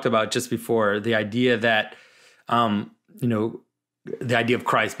 we talked about just before, the idea that, the idea of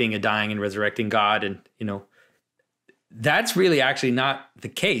Christ being a dying and resurrecting God, and, that's really actually not the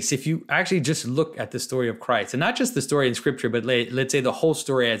case. If you actually just look at the story of Christ, and not just the story in scripture, but let's say the whole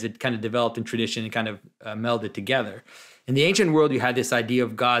story as it kind of developed in tradition and kind of melded together. In the ancient world, you had this idea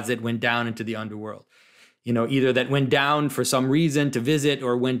of gods that went down into the underworld. Either that went down for some reason to visit,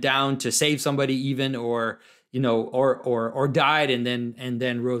 or went down to save somebody even, or died and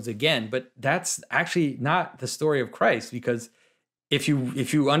then rose again. But that's actually not the story of Christ, because if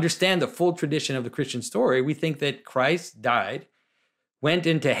you understand the full tradition of the Christian story, we think that Christ died, went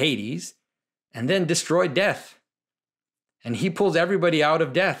into Hades, and then destroyed death. And he pulls everybody out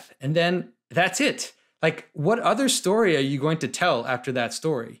of death. And then that's it. Like, what other story are you going to tell after that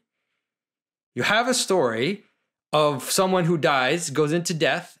story? You have a story of someone who dies, goes into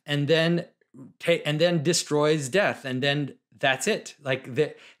death, and then destroys death, and then that's it.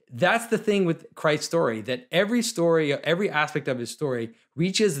 That's the thing with Christ's story, that every story, every aspect of his story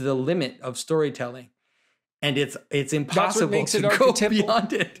reaches the limit of storytelling, and it's impossible to go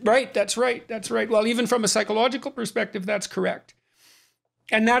beyond it. Right. That's right. Well, even from a psychological perspective, that's correct,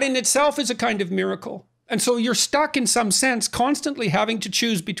 and that in itself is a kind of miracle. And so you're stuck in some sense, constantly having to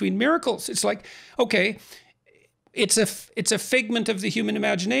choose between miracles. It's like, okay, it's a figment of the human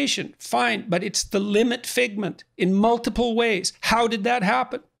imagination. Fine, but it's the limit figment in multiple ways. How did that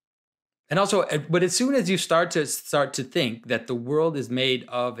happen? And also, but as soon as you start to think that the world is made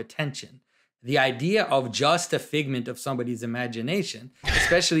of attention, the idea of just a figment of somebody's imagination,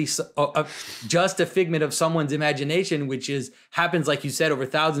 especially just a figment of someone's imagination, which happens, like you said, over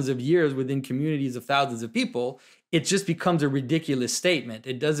thousands of years within communities of thousands of people, it just becomes a ridiculous statement.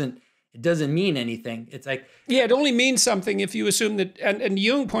 It doesn't mean anything. It's like, yeah, it only means something if you assume that, and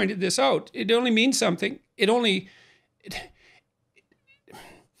Jung pointed this out, it only means something.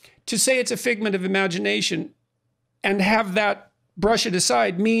 To say it's a figment of imagination and have that brush it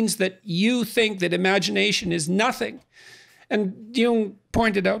aside means that you think that imagination is nothing. And Jung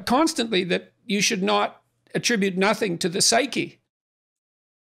pointed out constantly that you should not attribute nothing to the psyche.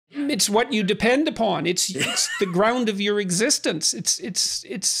 It's what you depend upon. It's the ground of your existence.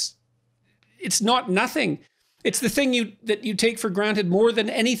 It's not nothing. It's the thing that you take for granted more than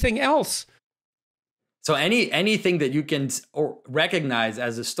anything else. So anything that you can recognize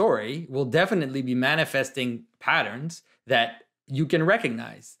as a story will definitely be manifesting patterns that you can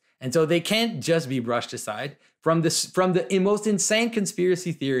recognize. And so they can't just be brushed aside from the most insane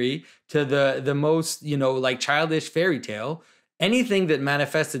conspiracy theory to the most, like childish fairy tale. Anything that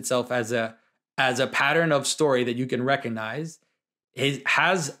manifests itself as a pattern of story that you can recognize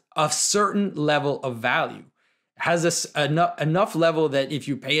has a certain level of value, has enough level that if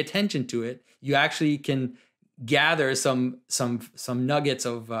you pay attention to it, you actually can gather some nuggets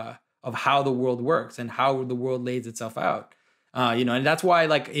of how the world works and how the world lays itself out. And that's why,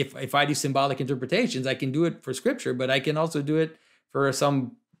 like, if I do symbolic interpretations, I can do it for scripture, but I can also do it for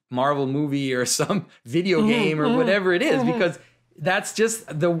some Marvel movie or some video game or whatever it is, because that's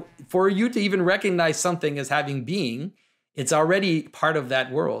just for you to even recognize something as having being, it's already part of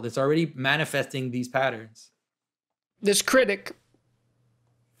that world. It's already manifesting these patterns. This critic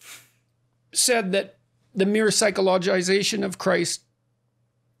said that the mere psychologization of Christ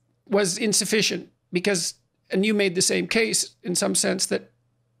was insufficient because, and you made the same case in some sense, that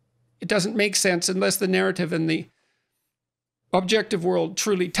it doesn't make sense unless the narrative and the objective world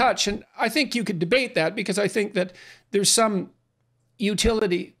truly touch. And I think you could debate that, because I think that there's some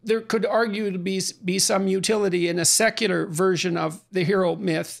utility. There could arguably be some utility in a secular version of the hero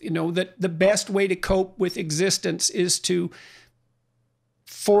myth, that the best way to cope with existence is to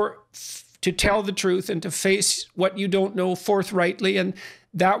tell the truth and to face what you don't know forthrightly. And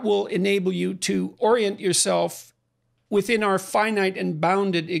that will enable you to orient yourself within our finite and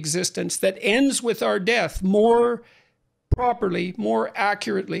bounded existence that ends with our death more properly, more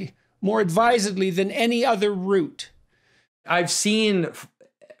accurately, more advisedly than any other route. I've seen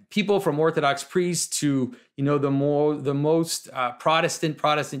people from Orthodox priests to, the most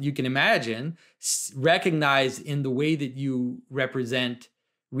Protestant you can imagine, recognize in the way that you represent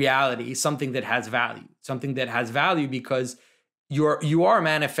reality something that has value, because you are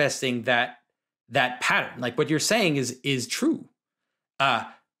manifesting that pattern. Like what you're saying is true.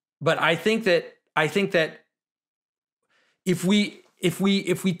 But I think that if we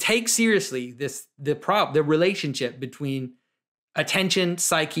take seriously the relationship between attention,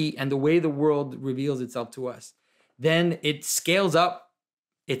 psyche, and the way the world reveals itself to us, then it scales up.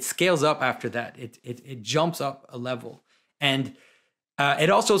 It scales up after that. It jumps up a level, and it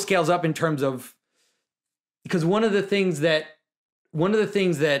also scales up in terms of, because one of the things that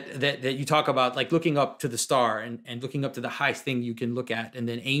you talk about, like looking up to the star and looking up to the highest thing you can look at, and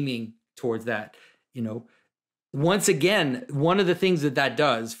then aiming towards that, once again, one of the things that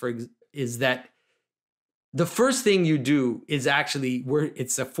does is that the first thing you do is actually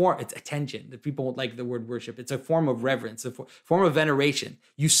it's attention. That people won't like the word worship. It's a form of reverence, a form of veneration.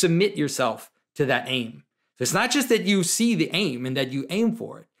 You submit yourself to that aim. So it's not just that you see the aim and that you aim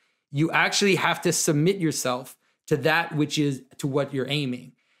for it. You actually have to submit yourself to that which is to what you're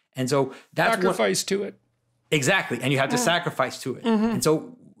aiming. And so that's sacrifice to it. Exactly. And you have to sacrifice to it. Mm-hmm. And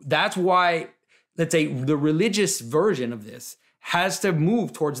so that's why, let's say, the religious version of this has to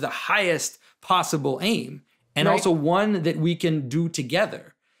move towards the highest possible aim, and also one that we can do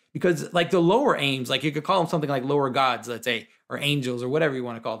together. Because like the lower aims, like you could call them something like lower gods, let's say, or angels, or whatever you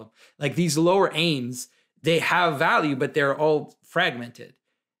want to call them. Like these lower aims, they have value, but they're all fragmented.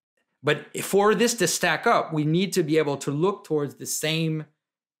 But for this to stack up, we need to be able to look towards the same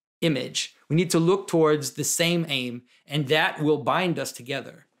image. We need to look towards the same aim, and that will bind us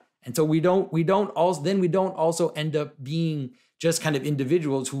together. And so we don't also end up being just kind of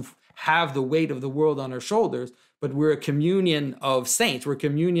individuals who have the weight of the world on our shoulders, but we're a communion of saints. We're a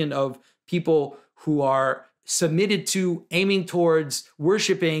communion of people who are submitted to, aiming towards,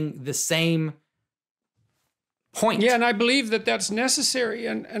 worshiping the same point. Yeah, and I believe that that's necessary.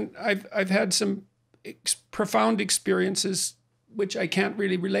 And I've had some profound experiences, which I can't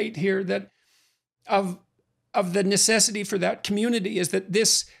really relate here, that of the necessity for that community, is that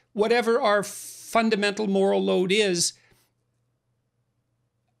this, whatever our fundamental moral load is,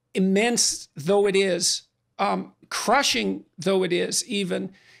 immense though it is, crushing though it is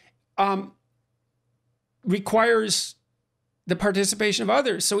even, requires the participation of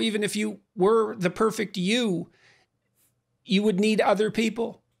others. So even if you were the perfect you would need other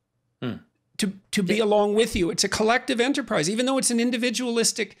people to be along with you. It's a collective enterprise. Even though it's an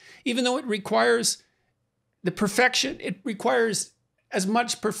individualistic, even though it requires the perfection, it requires as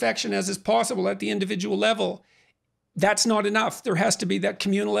much perfection as is possible at the individual level. That's not enough. There has to be that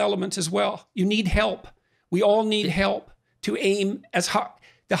communal element as well. You need help. We all need help to aim as high.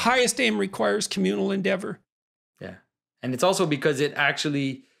 The highest aim requires communal endeavor. Yeah. And it's also because it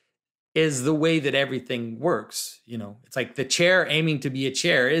actually is the way that everything works. It's like the chair aiming to be a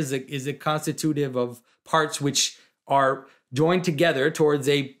chair is a constitutive of parts which are joined together towards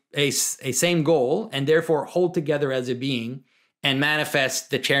a same goal, and therefore hold together as a being and manifest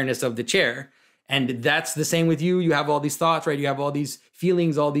the chairness of the chair. And that's the same with you. You have all these thoughts, right? You have all these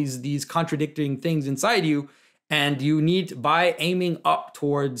feelings, all these contradicting things inside you. And you need, by aiming up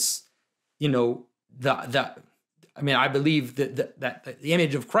towards, I believe that the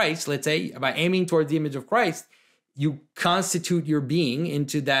image of Christ, let's say, by aiming towards the image of Christ, you constitute your being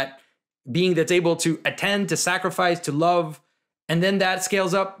into that being that's able to attend, to sacrifice, to love. And then that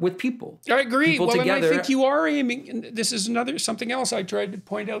scales up with people. I agree. People well, together. And I think you are aiming, and this is something else I tried to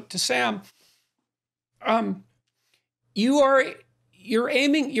point out to Sam. You're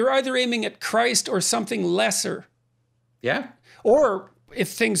either aiming at Christ or something lesser. Yeah. Or if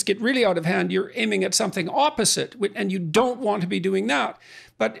things get really out of hand, you're aiming at something opposite, and you don't want to be doing that.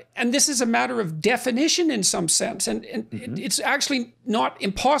 And this is a matter of definition in some sense. And it's actually not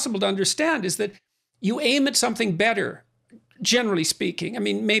impossible to understand, is that you aim at something better, generally speaking. I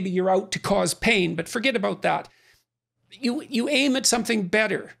mean, maybe you're out to cause pain, but forget about that. You aim at something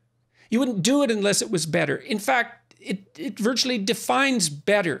better. You wouldn't do it unless it was better. In fact, it virtually defines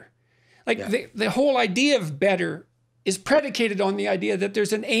better. The whole idea of better is predicated on the idea that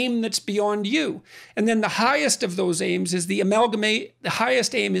there's an aim that's beyond you. And then the highest of those aims is the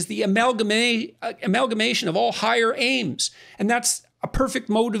highest aim is the amalgamation of all higher aims. And that's a perfect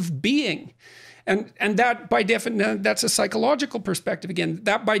mode of being. And that by definition, that's a psychological perspective again.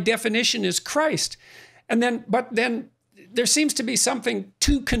 That by definition is Christ. But then there seems to be something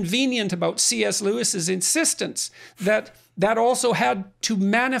too convenient about C.S. Lewis's insistence that also had to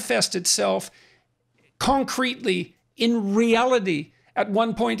manifest itself concretely in reality at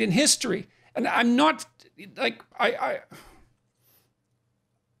one point in history. And I'm not like,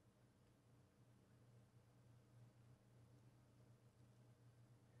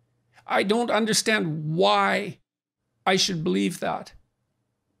 I don't understand why I should believe that.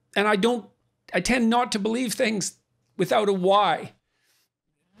 And I tend not to believe things without a why.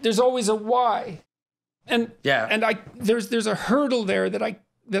 There's always a why. And there's a hurdle there that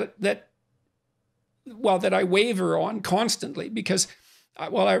I waver on constantly, because I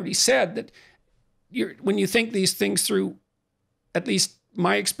already said that when you think these things through, at least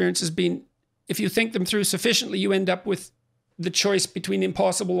my experience has been, if you think them through sufficiently, you end up with the choice between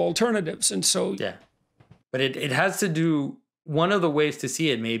impossible alternatives. And so, yeah, but it has to do, one of the ways to see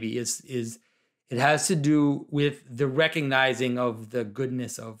it maybe is it has to do with the recognizing of the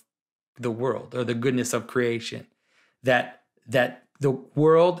goodness of the world, or the goodness of creation, that the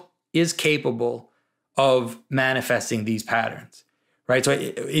world is capable of manifesting these patterns, right? So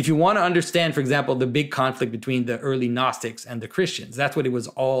if you want to understand, for example, the big conflict between the early Gnostics and the Christians, that's what it was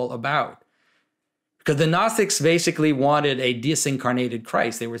all about. Because the Gnostics basically wanted a disincarnated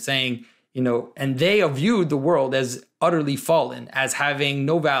Christ. They were saying, and they viewed the world as utterly fallen, as having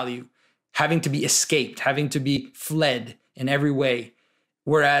no value, having to be escaped, having to be fled in every way.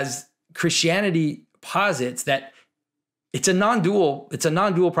 Whereas Christianity posits that it's a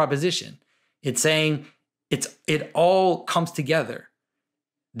non-dual proposition. It's saying it all comes together.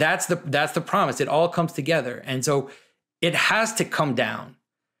 That's the promise. It all comes together. And so it has to come down,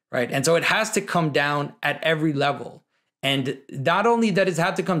 right? And so it has to come down at every level. And not only that it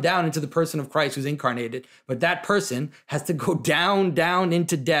has to come down into the person of Christ who's incarnated, but that person has to go down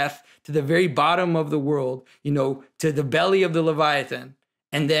into death, to the very bottom of the world, to the belly of the Leviathan,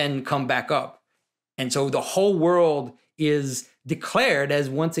 and then come back up. And so the whole world is declared as,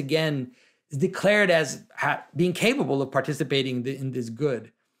 once again, being capable of participating in this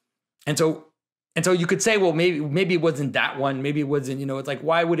good. And so you could say, well, maybe it wasn't that one. Maybe it wasn't, it's like,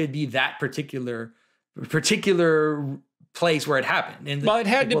 why would it be that particular place where it happened? And it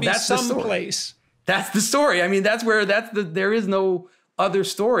had to be some place. That's the story. I mean, there is no other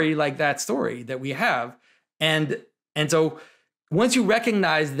story like that story that we have. And so once you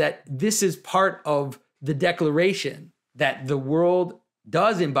recognize that this is part of the declaration, that the world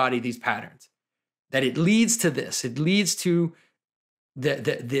does embody these patterns, that it leads to this, it leads to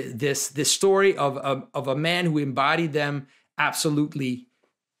this story of a man who embodied them absolutely,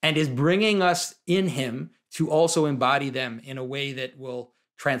 and is bringing us in him to also embody them in a way that will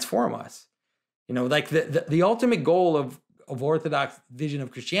transform us. Like the ultimate goal of Orthodox vision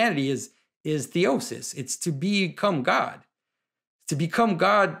of Christianity is theosis. It's to become God. To become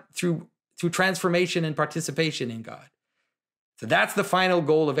God through transformation and participation in God. So that's the final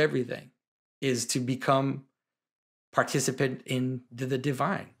goal of everything, is to become participant in the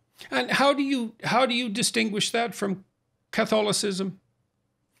divine. And how do you distinguish that from Catholicism?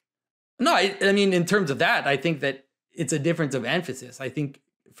 No, I mean, in terms of that, I think that it's a difference of emphasis. I think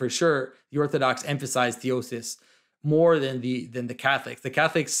for sure the Orthodox emphasize theosis more than the Catholics. The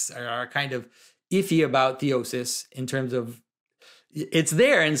Catholics are kind of iffy about theosis in terms of, it's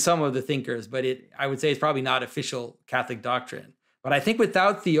there in some of the thinkers, but I would say it's probably not official Catholic doctrine. But I think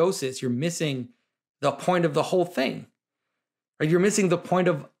without theosis, you're missing the point of the whole thing. Right? You're missing the point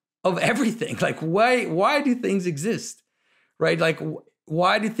of everything. Like, why do things exist? Right? Like,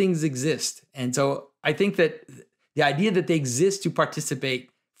 why do things exist? And so I think that the idea that they exist to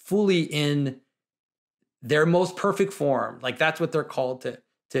participate fully in their most perfect form, like that's what they're called to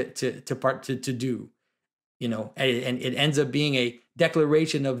do. And it ends up being a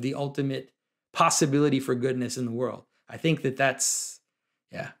declaration of the ultimate possibility for goodness in the world. I think that's,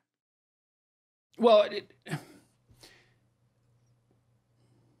 yeah. Well,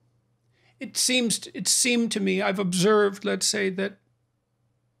 it seemed to me, I've observed, let's say, that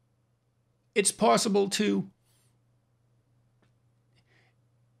it's possible to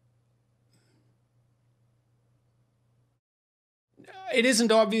it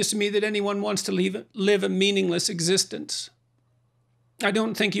isn't obvious to me that anyone wants to live a meaningless existence. I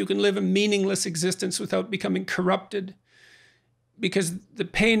don't think you can live a meaningless existence without becoming corrupted, because the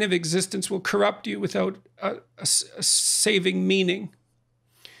pain of existence will corrupt you without a saving meaning.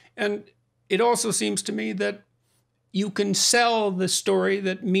 And it also seems to me that you can sell the story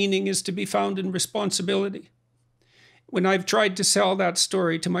that meaning is to be found in responsibility. When I've tried to sell that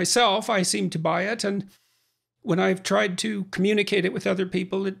story to myself, I seem to buy it, and when I've tried to communicate it with other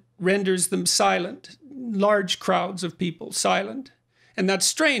people, it renders them silent, large crowds of people silent. And that's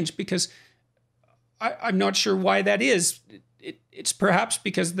strange, because I'm not sure why that is. It's perhaps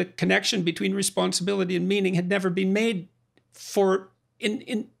because the connection between responsibility and meaning had never been made for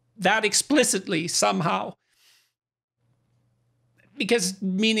in that explicitly somehow, because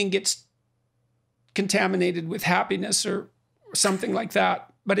meaning gets contaminated with happiness or something like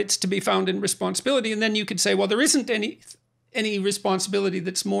that, but it's to be found in responsibility. And then you could say, well, there isn't any responsibility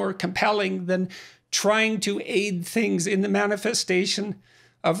that's more compelling than trying to aid things in the manifestation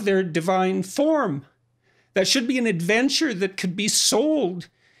of their divine form. That should be an adventure that could be sold.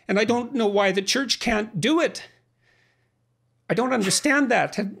 And I don't know why the church can't do it. I don't understand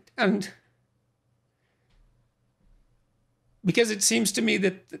that. And because it seems to me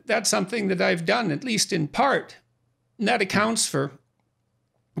that that's something that I've done, at least in part. And that accounts for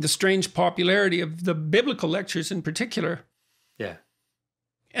the strange popularity of the biblical lectures in particular. Yeah.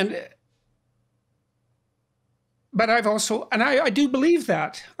 But I've also, and I do believe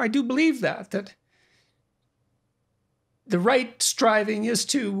that. I do believe that the right striving is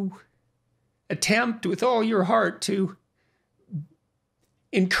to attempt with all your heart to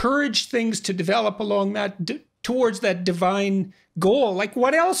encourage things to develop along that, towards that divine goal. Like,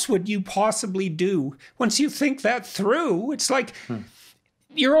 what else would you possibly do? Once you think that through, it's like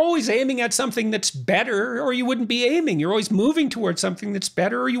you're always aiming at something that's better, or you wouldn't be aiming. You're always moving towards something that's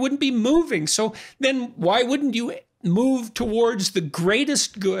better, or you wouldn't be moving. So then why wouldn't you move towards the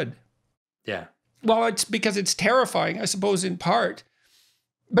greatest good? Yeah. Well, it's because it's terrifying, I suppose, in part.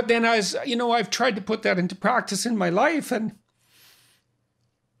 But then I've tried to put that into practice in my life, and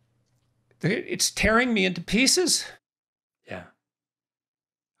it's tearing me into pieces. Yeah.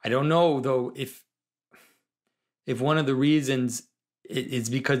 I don't know, though, if one of the reasons is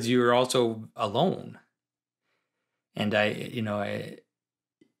because you're also alone. And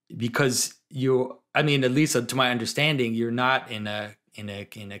because at least to my understanding, you're not in a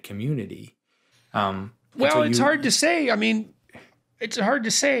community. Well, it's hard to say. I mean, it's hard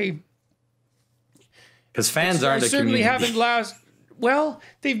to say. Because fans aren't a certainly community. Well,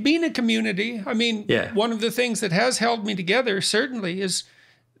 they've been a community. I mean, One of the things that has held me together certainly is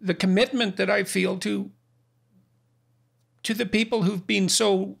the commitment that I feel to the people who've been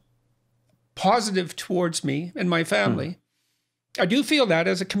so positive towards me and my family. I do feel that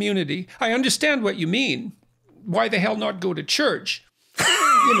as a community. I understand what you mean. Why the hell not go to church?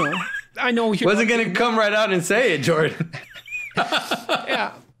 I know you wasn't going to come right out and say it, Jordan.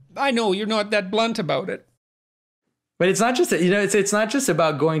 Yeah, I know you're not that blunt about it. But it's not just it's not just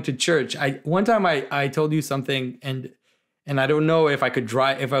about going to church. One time I told you something, and I don't know if I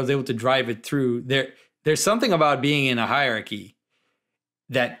was able to drive it through. There's something about being in a hierarchy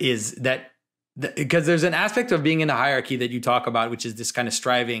because there's an aspect of being in a hierarchy that you talk about, which is this kind of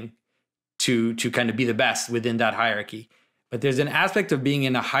striving to kind of be the best within that hierarchy. But there's an aspect of being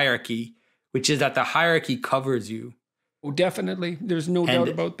in a hierarchy, which is that the hierarchy covers you. Oh, definitely. There's no doubt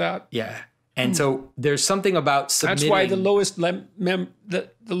about that. Yeah. And so there's something about submitting. That's why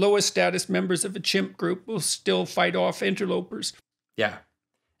the lowest status members of a chimp group will still fight off interlopers. Yeah.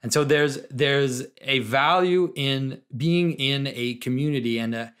 And so there's a value in being in a community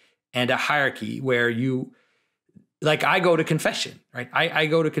and a hierarchy where you, like, I go to confession, right? I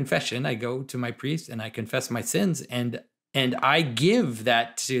go to confession. I go to my priest and I confess my sins, and I give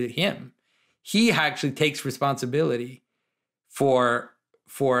that to him. He actually takes responsibility for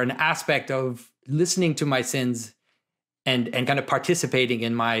an aspect of listening to my sins and kind of participating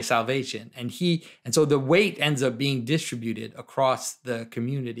in my salvation. And so the weight ends up being distributed across the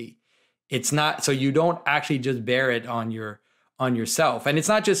community. It's not, so you don't actually just bear it on yourself. And it's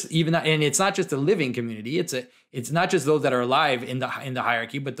not just it's not just a living community. It's not just those that are alive in the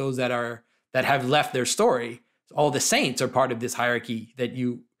hierarchy, but those that have left their story. All the saints are part of this hierarchy that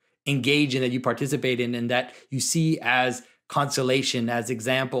you engage in, that you participate in, and that you see as consolation, as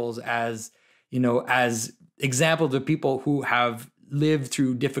examples, as examples of people who have lived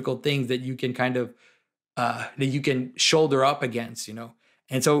through difficult things that you can kind of that you can shoulder up against,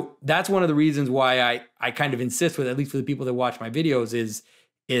 And so that's one of the reasons why I kind of insist with, at least for the people that watch my videos,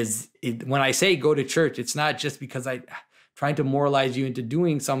 is when I say go to church, it's not just because I'm trying to moralize you into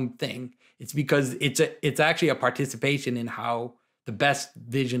doing something. It's because it's actually a participation in how the best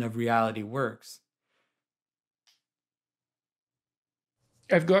vision of reality works.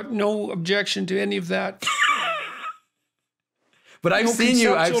 I've got no objection to any of that. But I've seen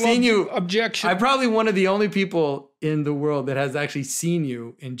you. Objection. I'm probably one of the only people in the world that has actually seen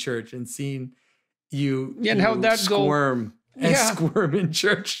you in church and seen you, and how that squirm squirm in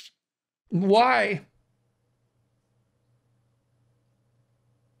church. Why?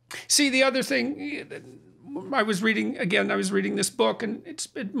 See, the other thing, I was reading this book, and it's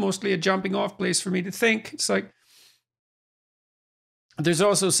mostly a jumping off place for me to think. It's like, there's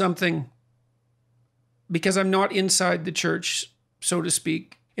also something, because I'm not inside the church so to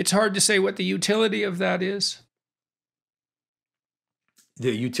speak. It's hard to say what the utility of that is.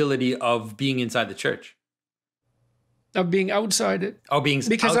 The utility of being inside the church. Of being outside it. Oh, being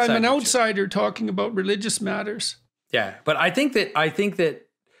because outside I'm an the outsider talking about religious matters. Yeah, but I think that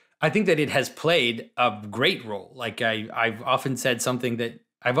it has played a great role. Like I've often said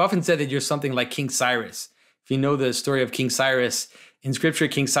that you're something like King Cyrus. If you know the story of King Cyrus in Scripture,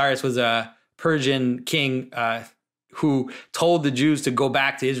 King Cyrus was a Persian king who told the Jews to go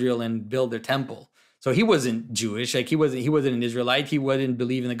back to Israel and build their temple. So he wasn't Jewish, like he wasn't an Israelite. He wouldn't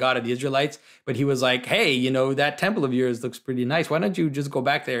believe in the God of the Israelites, but he was like, hey, that temple of yours looks pretty nice. Why don't you just go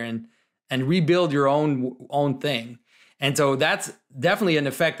back there and rebuild your own thing? And so that's definitely an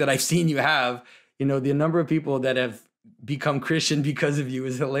effect that I've seen you have. The number of people that have become Christian because of you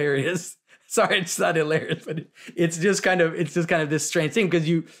is hilarious. Sorry, it's not hilarious, but it's just kind of this strange thing, because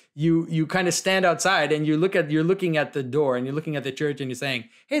you kind of stand outside and you're looking at the door and you're looking at the church and you're saying,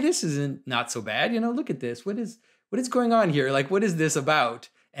 hey, this isn't not so bad. Look at this. What is going on here? Like, what is this about?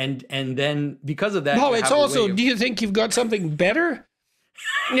 And then because of that, well, it's also, do you think you've got something better?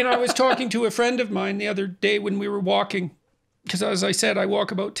 I was talking to a friend of mine the other day when we were walking, because as I said, I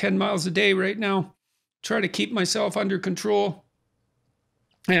walk about 10 miles a day right now, try to keep myself under control.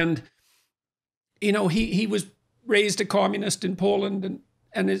 And he was raised a communist in Poland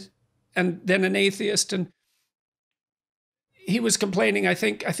and then an atheist, and he was complaining. I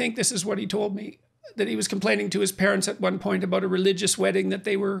think this is what he told me, that he was complaining to his parents at one point about a religious wedding that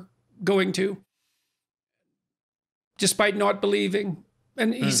they were going to, despite not believing.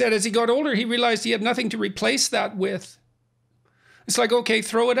 And he said as he got older, he realized he had nothing to replace that with. It's like, okay,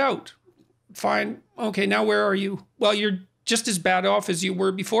 throw it out. Fine. Okay, now where are you? Well, you're just as bad off as you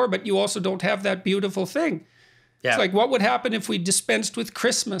were before, but you also don't have that beautiful thing. Yeah. It's like, what would happen if we dispensed with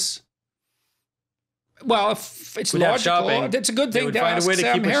Christmas? Well, if it's logical, it's a good thing to ask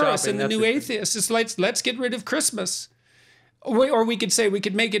Sam Harris and the New Atheists. It's like, let's get rid of Christmas. Or we could say we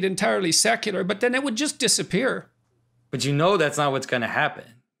could make it entirely secular, but then it would just disappear. But that's not what's going to happen,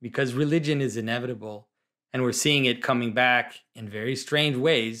 because religion is inevitable, and we're seeing it coming back in very strange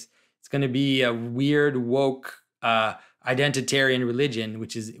ways. It's going to be a weird, woke, identitarian religion,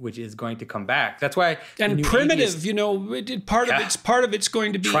 which is going to come back. That's why. And primitive, part of it's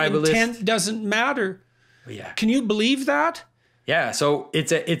going to be tribalist. Intent doesn't matter. Yeah. Can you believe that? Yeah. So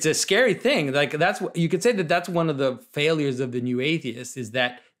it's a scary thing. Like, you could say that's one of the failures of the New Atheists, is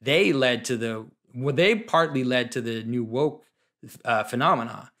that they partly led to the new woke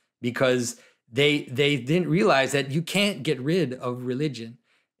phenomena, because they didn't realize that you can't get rid of religion.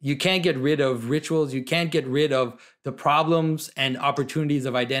 You can't get rid of rituals. You can't get rid of the problems and opportunities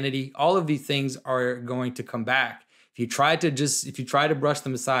of identity. All of these things are going to come back. If you try to brush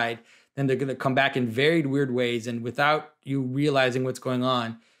them aside, then they're going to come back in very weird ways. And without you realizing what's going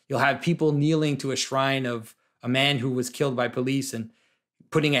on, you'll have people kneeling to a shrine of a man who was killed by police and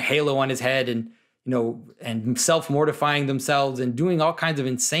putting a halo on his head and self-mortifying themselves and doing all kinds of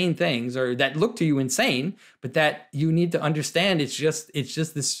insane things, or that look to you insane, but that you need to understand it's just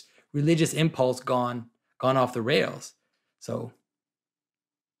this religious impulse gone off the rails. So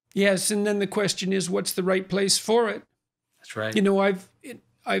yes, and then the question is, what's the right place for it? That's right.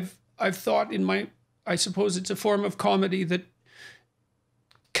 I've thought I suppose it's a form of comedy, that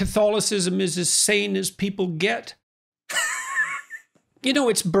Catholicism is as sane as people get.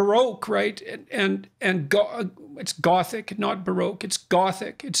 It's Baroque, right? And it's Gothic, not Baroque. It's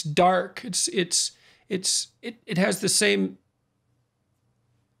Gothic. It's dark. It has the same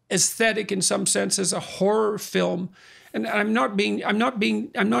aesthetic in some sense as a horror film. And I'm not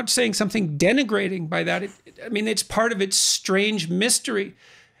saying something denigrating by that. It's part of its strange mystery.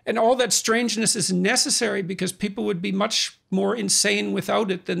 And all that strangeness is necessary, because people would be much more insane without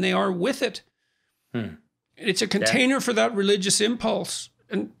it than they are with it. It's a container for that religious impulse,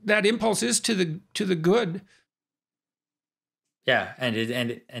 and that impulse is to the good. Yeah, and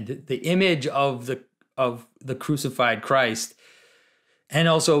the image of the crucified Christ, and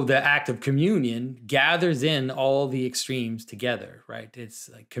also the act of communion, gathers in all the extremes together, right? It's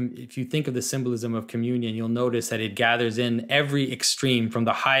like, if you think of the symbolism of communion, you'll notice that it gathers in every extreme, from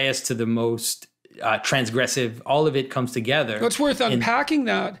the highest to the most transgressive. All of it comes together. It's worth unpacking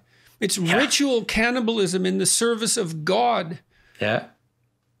that. It's ritual cannibalism in the service of God. Yeah.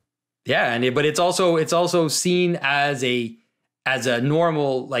 But it's also seen as a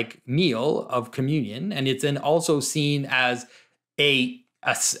normal, like, meal of communion, and it's then also seen as a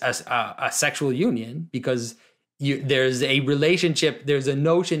sexual union, because there's a relationship, there's a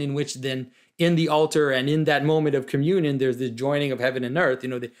notion in which then in the altar and in that moment of communion, there's this joining of heaven and earth.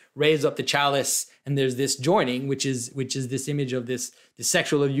 They raise up the chalice, and there's this joining, which is this image of this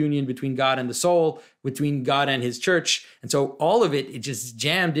sexual union between God and the soul, between God and his church. And so all of it just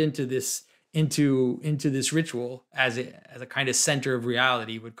jammed into this ritual as a kind of center of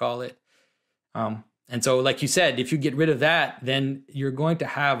reality, would call it. And so, like you said, if you get rid of that, then you're going to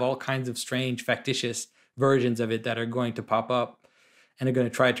have all kinds of strange, factitious versions of it that are going to pop up and are going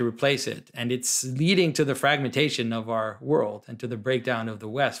to try to replace it. And it's leading to the fragmentation of our world and to the breakdown of the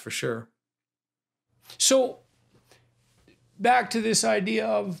West, for sure. So back to this idea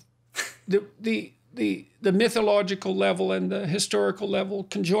of the mythological level and the historical level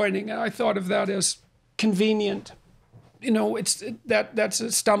conjoining. I thought of that as convenient. That's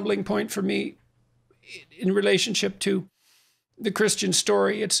a stumbling point for me in relationship to the Christian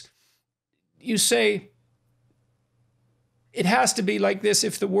story. You say it has to be like this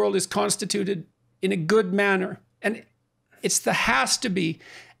if the world is constituted in a good manner. And it's the has to be.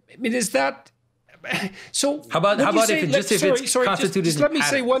 I mean, is that... So how about if it's constituted? Just let me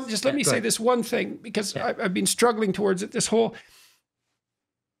say one. Just let me say this one thing, because I've been struggling towards it.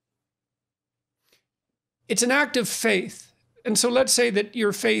 It's an act of faith, and so let's say that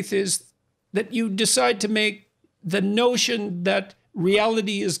your faith is that you decide to make the notion that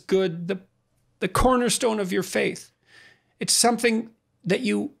reality is good the cornerstone of your faith. It's something that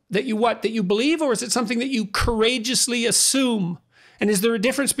you believe, or is it something that you courageously assume? And is there a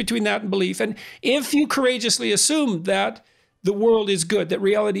difference between that and belief? And if you courageously assume that the world is good, that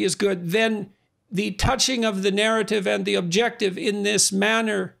reality is good, then the touching of the narrative and the objective in this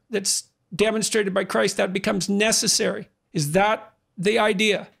manner that's demonstrated by Christ, that becomes necessary. Is that the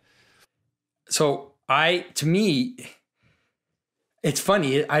idea? So to me, it's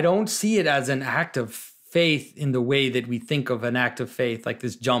funny. I don't see it as an act of faith in the way that we think of an act of faith, like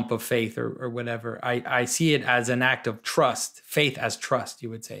this jump of faith or whatever. I see it as an act of trust, faith as trust, you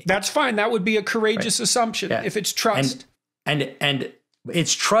would say. That's fine. That would be a courageous assumption if it's trust. And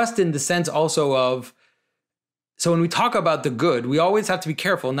it's trust in the sense also of, so when we talk about the good, we always have to be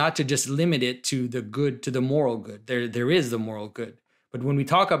careful not to just limit it to the good, to the moral good. There is the moral good. But when we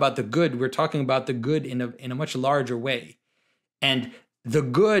talk about the good, we're talking about the good in a much larger way. And the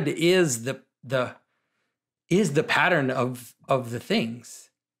good is the pattern of the things,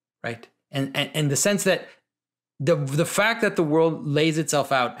 right? And the sense that the fact that the world lays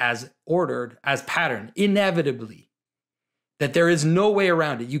itself out as ordered, as patterned, inevitably, that there is no way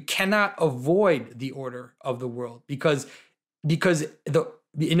around it. You cannot avoid the order of the world because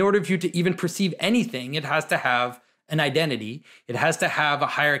in order for you to even perceive anything, it has to have an identity, it has to have a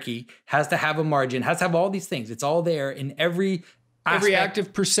hierarchy, has to have a margin, has to have all these things. It's all there in every act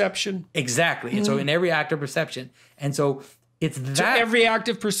of perception. Exactly. And so in every act of perception. And so it's that. So every act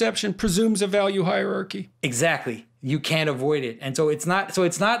of perception presumes a value hierarchy. Exactly. You can't avoid it. And so it's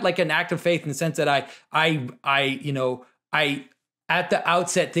not like an act of faith in the sense that I at the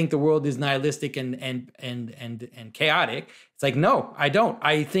outset think the world is nihilistic and chaotic. It's like, no, I don't.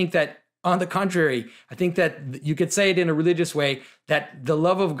 I think that, on the contrary, I think that you could say it in a religious way, that the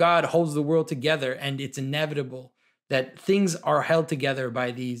love of God holds the world together, and it's inevitable that things are held together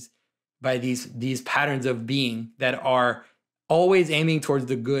by these patterns of being that are always aiming towards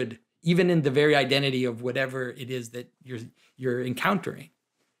the good, even in the very identity of whatever it is that you're encountering.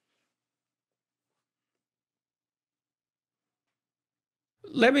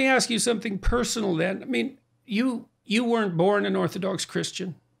 Let me ask you something personal then. I mean, you weren't born an Orthodox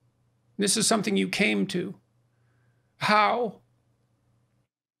Christian. This is something you came to. How?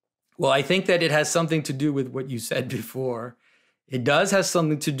 Well, I think that it has something to do with what you said before. It does have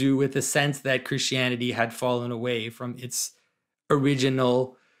something to do with the sense that Christianity had fallen away from its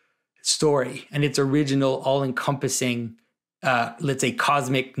original story and its original all-encompassing, let's say,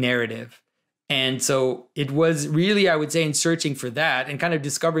 cosmic narrative. And so it was really, I would say, in searching for that and kind of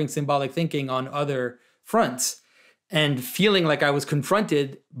discovering symbolic thinking on other fronts and feeling like I was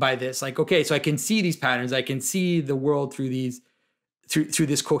confronted by this, like, okay, so I can see these patterns, I can see the world through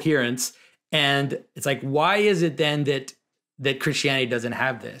this coherence. And it's like, why is it then that Christianity doesn't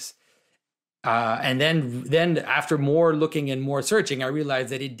have this? And then after more looking and more searching, I realized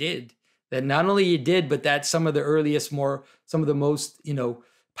that it did. That not only it did, but that some of the most,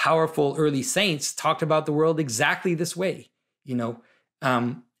 powerful early saints talked about the world exactly this way,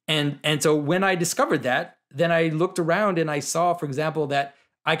 And so when I discovered that, then I looked around and I saw, for example, that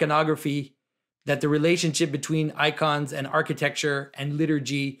iconography, that the relationship between icons and architecture and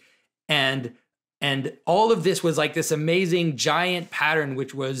liturgy and all of this was like this amazing giant pattern,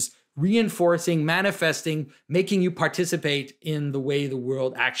 which was reinforcing, manifesting, making you participate in the way the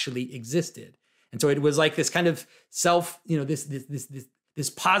world actually existed. And so it was like this kind of this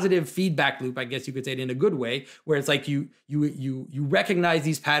positive feedback loop, I guess you could say it in a good way, where it's like you recognize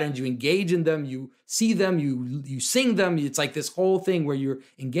these patterns, you engage in them, you see them, you sing them. It's like this whole thing where you're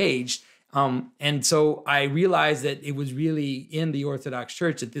engaged. And so I realized that it was really in the Orthodox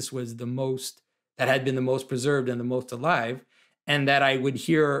Church that this was that had been the most preserved and the most alive, and that I would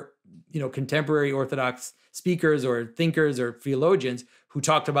hear, contemporary Orthodox speakers or thinkers or theologians who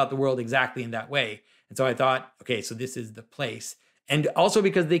talked about the world exactly in that way. And so I thought, okay, so this is the place. And also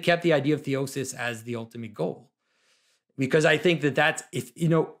because they kept the idea of theosis as the ultimate goal. Because I think that's,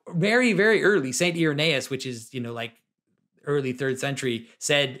 very, very early, St. Irenaeus, which is, like early 3rd century,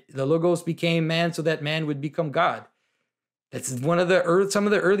 said the Logos became man so that man would become God. That's some of the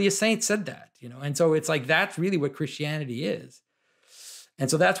earliest saints said that, And so it's like, that's really what Christianity is. And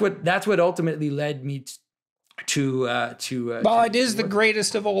so that's what ultimately led me to it is the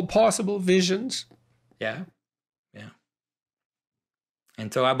greatest of all possible visions. Yeah.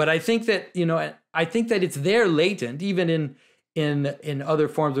 And so, but I think that, it's there latent, even in other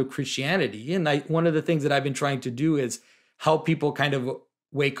forms of Christianity. And one of the things that I've been trying to do is help people kind of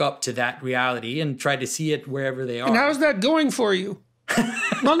wake up to that reality and try to see it wherever they are. And how's that going for you?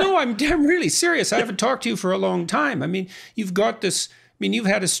 Well, no, I'm really serious. I haven't talked to you for a long time. I mean, you've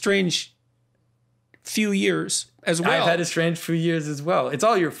had a strange few years as well. I've had a strange few years as well. It's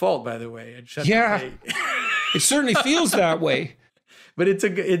all your fault, by the way. Yeah, it certainly feels that way. But it's a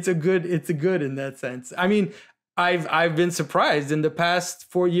good in that sense. I mean, I've been surprised in the past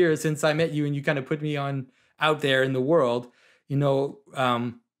 4 years since I met you and you kind of put me out there in the world. Now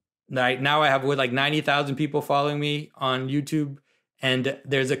I have 90,000 people following me on YouTube, and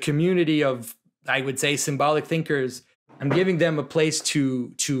there's a community of, I would say, symbolic thinkers. I'm giving them a place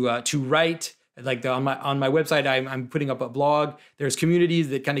to write. Like on my website, I'm putting up a blog. There's communities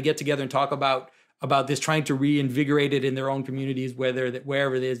that kind of get together and talk about this, trying to reinvigorate it in their own communities,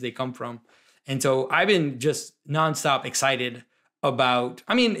 wherever it is they come from. And so I've been just nonstop excited about,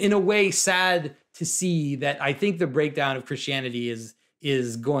 in a way, sad to see that I think the breakdown of Christianity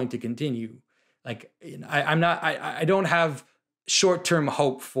is going to continue. Like, I don't have short-term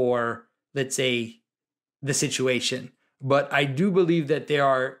hope for, let's say, the situation, but I do believe that there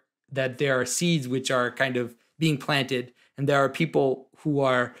are seeds which are kind of being planted, and there are people who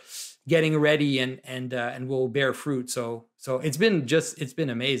are getting ready and will bear fruit. So it's been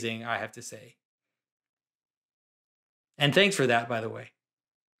amazing, I have to say. And thanks for that, by the way.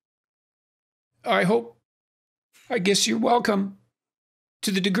 I guess you're welcome,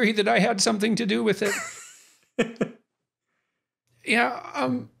 to the degree that I had something to do with it.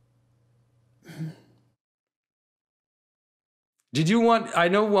 Yeah. Did you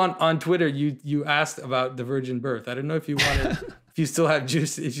on Twitter, you asked about the virgin birth. I don't know if you wanted, if you still have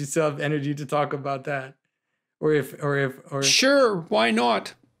juice, if you still have energy to talk about that, or sure, why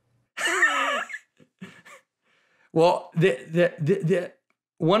not? Well, the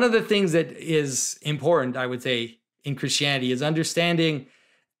one of the things that is important, I would say, in Christianity is understanding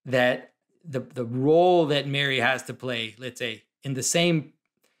that the role that Mary has to play, let's say, in the same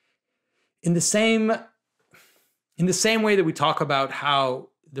way that we talk about how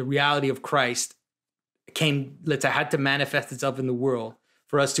the reality of Christ had to manifest itself in the world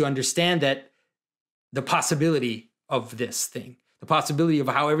for us to understand that the possibility of this thing, the possibility of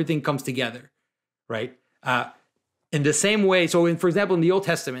how everything comes together, right? In the same way, so for example, in the Old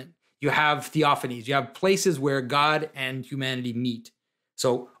Testament, you have theophanies, you have places where God and humanity meet.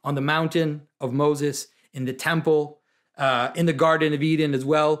 So on the mountain of Moses, in the temple, in the Garden of Eden as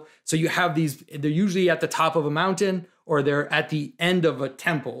well. So you have these, they're usually at the top of a mountain or they're at the end of a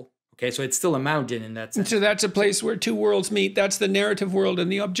temple. Okay, so it's still a mountain in that sense. So that's a place where two worlds meet. That's the narrative world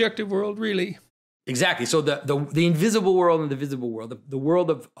and the objective world, really. Exactly. So the invisible world and the visible world, the world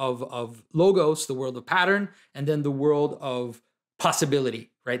of logos, the world of pattern, and then the world of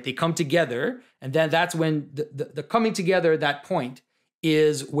possibility, right? They come together, and then that's when the coming together at that point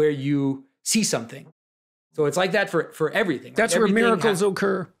is where you see something. So it's like that for everything. That's where miracles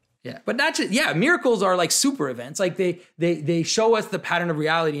occur. Yeah, but not just, miracles are like super events. Like they show us the pattern of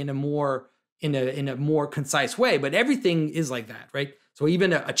reality in a more concise way, but everything is like that, right? So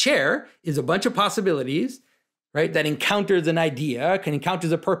even a chair is a bunch of possibilities, right? That encounters an idea,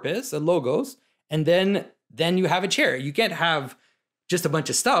 encounters a purpose, a logos, and then you have a chair. You can't have just a bunch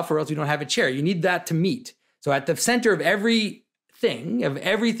of stuff or else you don't have a chair. You need that to meet. So at the center of everything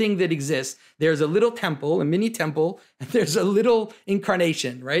that exists, there's a little temple, a mini temple, and there's a little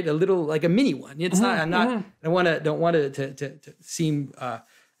incarnation, right? A little, like a mini one. It's not. I'm not. I don't want to seem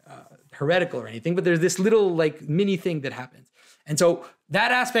heretical or anything, but there's this little like mini thing that happens. And so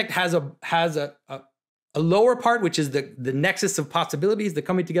that aspect has a lower part, which is the nexus of possibilities, the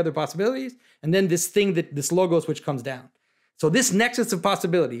coming together possibilities, and then this thing this logos which comes down. So this nexus of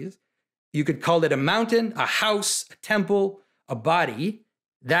possibilities, you could call it a mountain, a house, a temple, a body.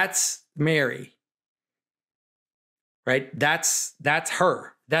 That's Mary, right? That's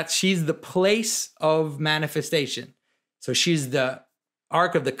her. She's the place of manifestation. So she's the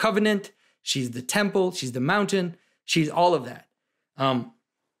Ark of the Covenant. She's the temple. She's the mountain. She's all of that. And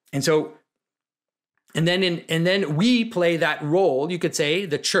then we play that role. You could say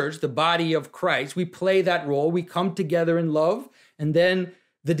the church, the body of Christ. We play that role. We come together in love, and then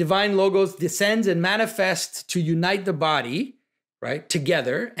the divine logos descends and manifests to unite the body, right,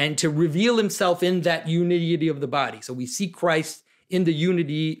 together, and to reveal himself in that unity of the body. So we see Christ in the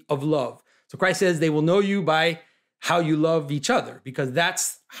unity of love. So Christ says they will know you by how you love each other, because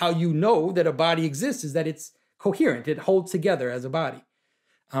that's how you know that a body exists, is that it's coherent. It holds together as a body.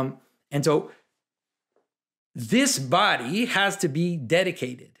 And so this body has to be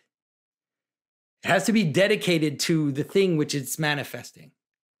dedicated. It has to be dedicated to the thing which it's manifesting.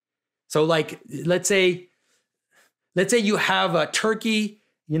 So like, let's say you have a turkey,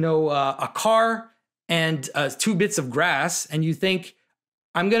 a car, and 2 bits of grass, and you think,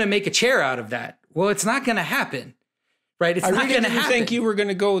 I'm going to make a chair out of that. Well, it's not going to happen, right? It's not going to happen. I think you were going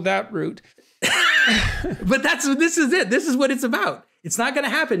to go that route. But this is it. This is what it's about. It's not going to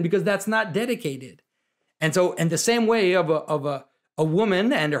happen because that's not dedicated. And so in the same way of a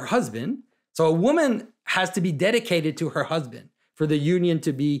woman and her husband, so a woman has to be dedicated to her husband for the union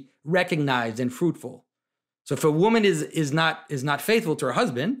to be recognized and fruitful. So if a woman is not faithful to her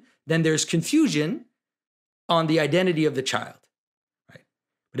husband, then there's confusion on the identity of the child, right?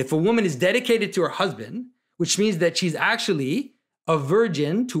 But if a woman is dedicated to her husband, which means that she's actually a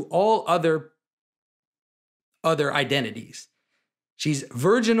virgin to all other identities. She's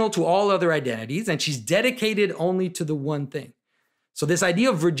virginal to all other identities, and she's dedicated only to the one thing. So this idea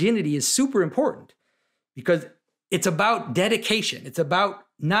of virginity is super important because it's about dedication. It's about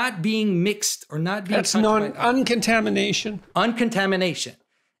not being mixed or not being... That's uncontamination. Uncontamination.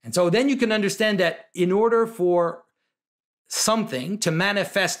 And so then you can understand that in order for something to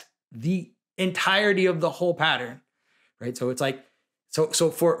manifest the entirety of the whole pattern, right? So it's like, so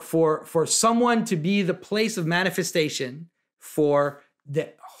for someone to be the place of manifestation for the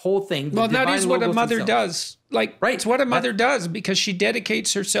whole thing. Well, that is what a mother does. Like, right. It's what a mother does, because she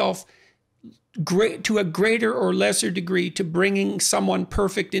dedicates herself to a greater or lesser degree to bringing someone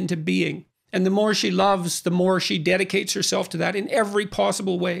perfect into being. And the more she loves, the more she dedicates herself to that in every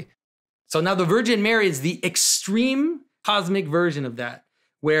possible way. So now the Virgin Mary is the extreme cosmic version of that,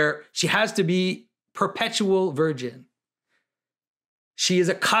 where she has to be perpetual virgin. She is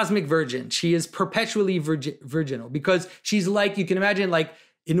a cosmic virgin. She is perpetually virginal because she's like, you can imagine, like,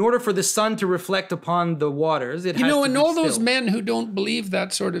 in order for the sun to reflect upon the waters, it has to be still. And all those men who don't believe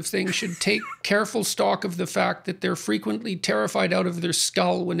that sort of thing should take careful stock of the fact that they're frequently terrified out of their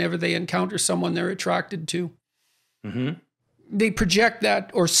skull whenever they encounter someone they're attracted to. Mm-hmm. They project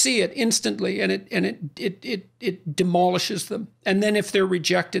that or see it instantly, and it demolishes them. And then if they're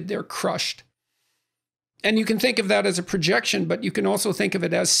rejected, they're crushed. And you can think of that as a projection, but you can also think of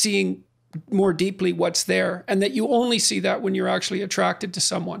it as seeing more deeply what's there, and that you only see that when you're actually attracted to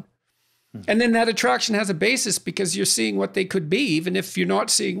someone. Hmm. And then that attraction has a basis because you're seeing what they could be, even if you're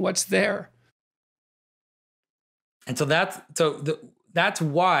not seeing what's there. And so that's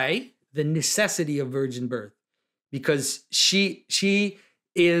why the necessity of virgin birth, because she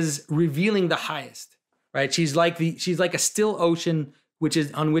is revealing the highest, right? She's like a still ocean,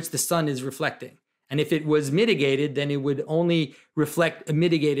 on which the sun is reflecting. And if it was mitigated, then it would only reflect a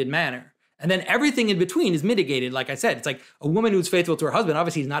mitigated manner. And then everything in between is mitigated. Like I said, it's like a woman who's faithful to her husband.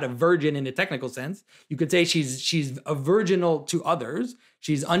 Obviously, is not a virgin in a technical sense. You could say she's a virginal to others.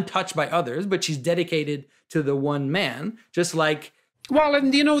 She's untouched by others, but she's dedicated to the one man, just like... Well,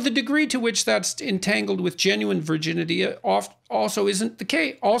 and the degree to which that's entangled with genuine virginity also isn't the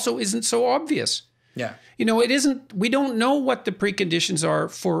case, also isn't so obvious. Yeah. It isn't, we don't know what the preconditions are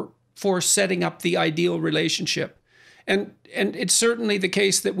for setting up the ideal relationship. And it's certainly the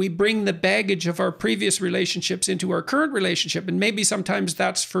case that we bring the baggage of our previous relationships into our current relationship. And maybe sometimes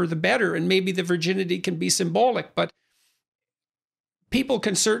that's for the better, and maybe the virginity can be symbolic, but people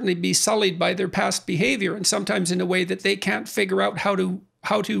can certainly be sullied by their past behavior, and sometimes in a way that they can't figure out how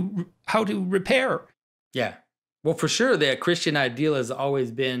to repair. Yeah. Well, for sure, the Christian ideal has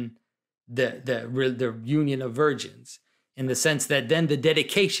always been the union of virgins, in the sense that then the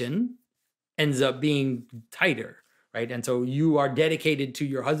dedication ends up being tighter, right? And so you are dedicated to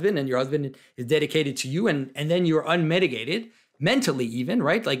your husband, and your husband is dedicated to you, and then you're unmitigated mentally, even,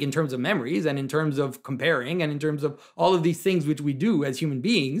 right? Like in terms of memories and in terms of comparing and in terms of all of these things which we do as human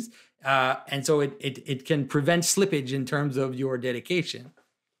beings. And so it can prevent slippage in terms of your dedication.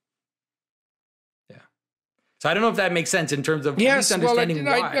 Yeah. So I don't know if that makes sense in terms of yes, understanding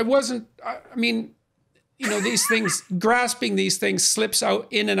why. I wasn't, I mean, these things, grasping these things slips out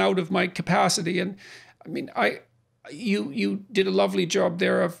in and out of my capacity. And I mean, you did a lovely job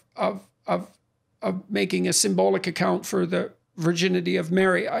there of making a symbolic account for the virginity of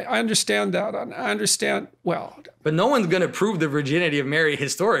Mary. I understand that. And I understand, well. But no one's going to prove the virginity of Mary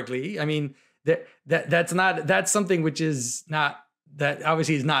historically. I mean, that's something which is not, that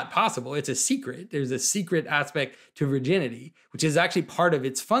obviously is not possible. It's a secret. There's a secret aspect to virginity, which is actually part of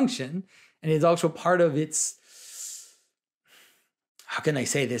its function. And it's also part of its, how can I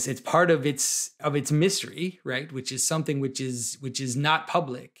say this? It's part of its mystery, right? Which is something which is not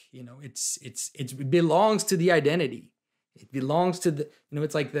public. It belongs to the identity. It belongs to the,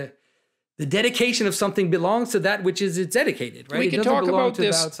 it's like the dedication of something belongs to that which is it's dedicated, right? We can talk about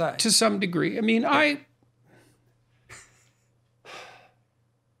this to some degree. I mean,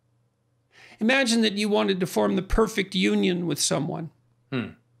 imagine that you wanted to form the perfect union with someone.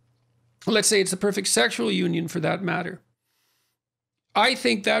 Let's say it's the perfect sexual union for that matter. I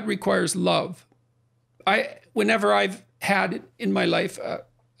think that requires love. Whenever I've had in my life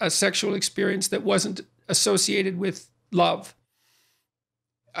a sexual experience that wasn't associated with love,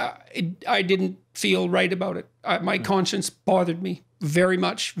 I didn't feel right about it. My conscience bothered me very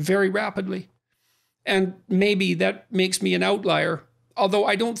much, very rapidly. And maybe that makes me an outlier, although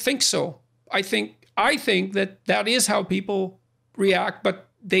I don't think so. I think that is how people react, but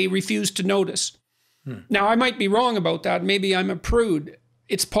they refuse to notice. Now, I might be wrong about that. Maybe I'm a prude.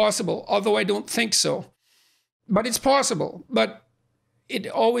 It's possible, although I don't think so. But it's possible. But it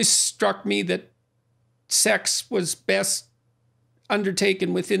always struck me that sex was best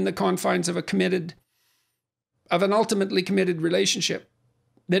undertaken within the confines of an ultimately committed relationship.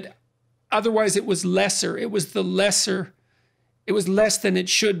 That otherwise it was lesser. It was less than it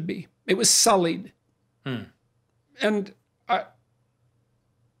should be. It was sullied. And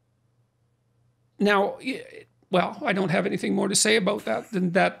now, well, I don't have anything more to say about that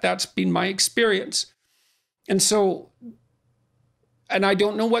than that's been my experience. And so, and I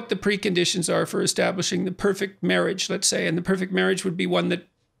don't know what the preconditions are for establishing the perfect marriage, let's say, and the perfect marriage would be one that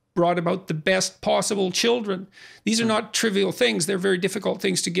brought about the best possible children. These are not trivial things. They're very difficult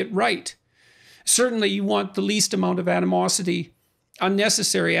things to get right. Certainly you want the least amount of animosity,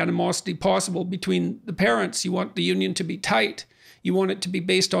 unnecessary animosity possible between the parents. You want the union to be tight. You want it to be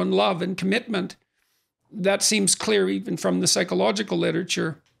based on love and commitment. That seems clear even from the psychological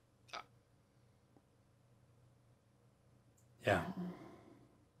literature. Yeah.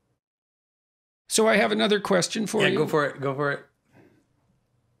 So I have another question for you. Yeah, go for it.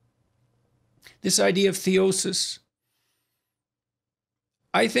 This idea of theosis.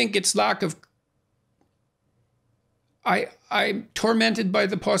 I think it's lack of... I'm tormented by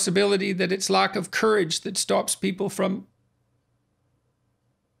the possibility that it's lack of courage that stops people from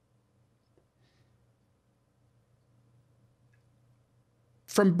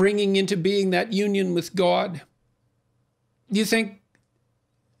bringing into being that union with God. Do you think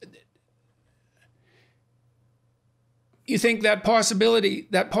that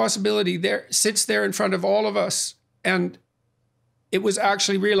possibility there sits there in front of all of us, and it was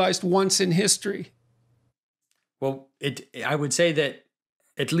actually realized once in history? Well, I would say that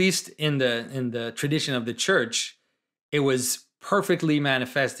at least in the tradition of the church, it was perfectly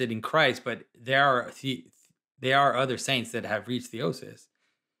manifested in Christ, but there are other saints that have reached theosis.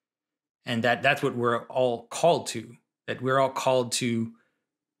 And that's what we're all called to, that we're all called to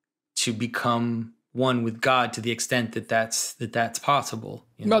become one with God to the extent that that's possible.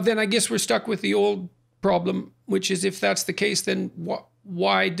 Well, then I guess we're stuck with the old problem, which is, if that's the case, then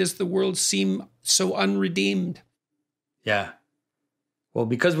why does the world seem so unredeemed? Yeah. Well,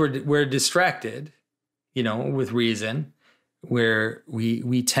 because we're distracted, with reason, where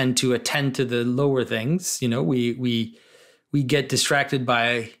we tend to attend to the lower things. We get distracted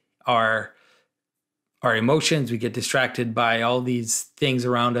by our emotions. We get distracted by all these things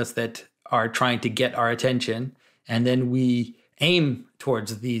around us that are trying to get our attention. And then we aim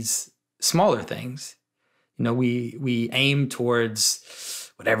towards these smaller things. We aim towards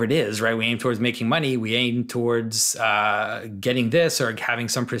whatever it is, right? We aim towards making money. We aim towards getting this or having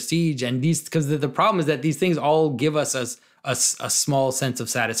some prestige. And because the problem is that these things all give us a small sense of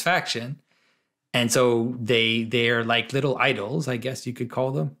satisfaction. And so they are like little idols, I guess you could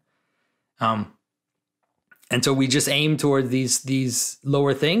call them. And so we just aim towards these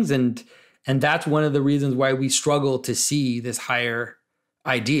lower things, and that's one of the reasons why we struggle to see this higher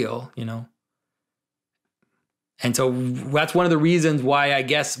ideal, you know. And so that's one of the reasons why, I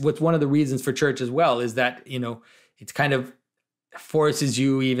guess, what's one of the reasons for church as well is that, you know, it's kind of forces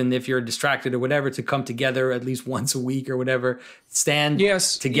you, even if you're distracted or whatever, to come together at least once a week or whatever, stand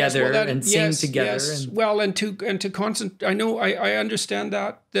together and sing together. Yes. Well, and to concentrate. I know, I understand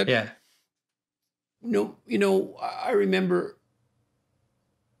that. Yeah. No, you know, I remember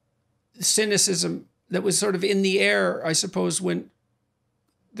cynicism that was sort of in the air, I suppose, when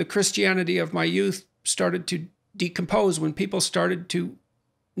the Christianity of my youth started to decompose, when people started to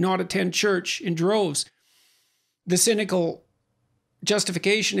not attend church in droves. The cynical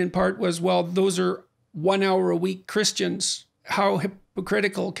justification in part was, well, those are 1 hour a week Christians. How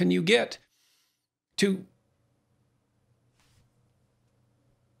hypocritical can you get to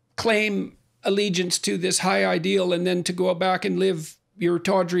claim allegiance to this high ideal and then to go back and live your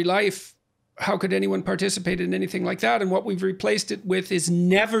tawdry life? How could anyone participate in anything like that? And what we've replaced it with is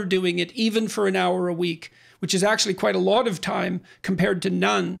never doing it, even for an hour a week, which is actually quite a lot of time compared to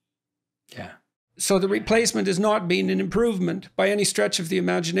none. Yeah. So the replacement has not been an improvement by any stretch of the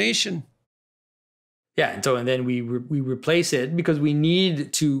imagination. Yeah, and then we replace it because we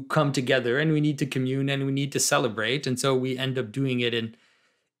need to come together and we need to commune and we need to celebrate, and so we end up doing it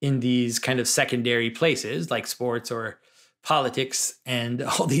in these kind of secondary places like sports or politics, and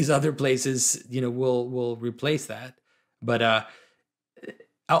all these other places, you know, will replace that. But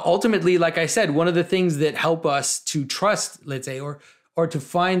ultimately, like I said, one of the things that help us to trust, let's say, or to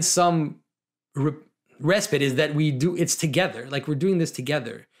find some respite is that it's together. Like, we're doing this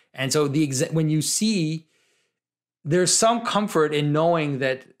together. And so when you see, there's some comfort in knowing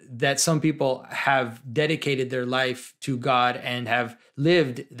that some people have dedicated their life to God and have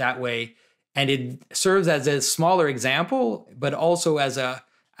lived that way. And it serves as a smaller example, but also as a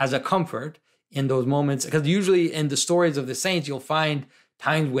comfort in those moments. Because usually in the stories of the saints, you'll find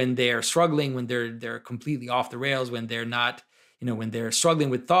times when they're struggling, when they're completely off the rails, when they're not, you know, when they're struggling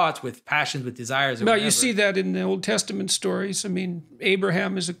with thoughts, with passions, with desires. Well, you see that in the Old Testament stories. I mean,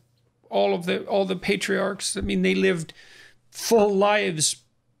 Abraham is all the patriarchs. I mean, they lived full lives,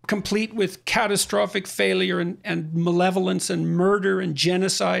 complete with catastrophic failure and malevolence and murder and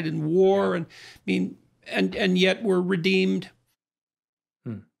genocide and war. And I mean, and yet were redeemed.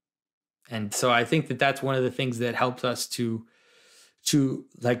 And so I think that's one of the things that helps us to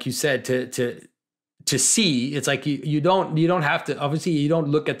like you said, to see. It's like you don't have to, obviously you don't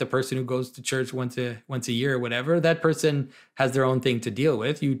look at the person who goes to church once a year or whatever. That person has their own thing to deal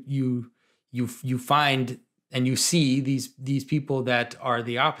with. You find and you see these people that are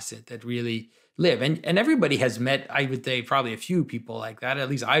the opposite, that really live. And everybody has met, I would say, probably a few people like that. At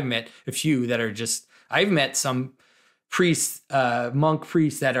least I've met a few that are just, I've met some priests, monk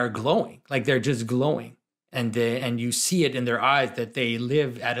priests that are glowing, like they're just glowing. And you see it in their eyes that they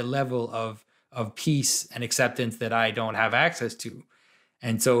live at a level of peace and acceptance that I don't have access to.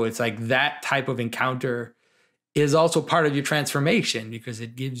 And so it's like that type of encounter is also part of your transformation, because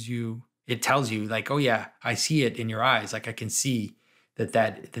it tells you like, oh yeah, I see it in your eyes. Like I can see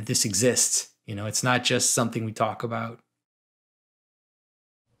that this exists. You know, it's not just something we talk about.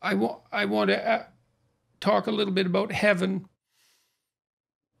 I want to talk a little bit about heaven.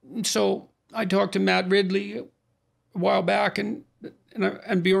 So I talked to Matt Ridley a while back and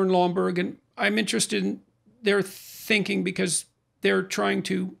Bjorn Lomborg, and I'm interested in their thinking because they're trying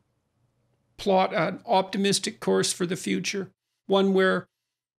to plot an optimistic course for the future, one where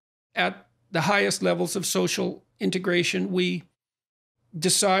at the highest levels of social integration, we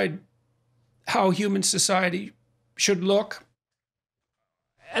decide how human society should look,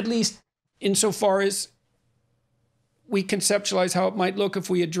 at least insofar as we conceptualize how it might look if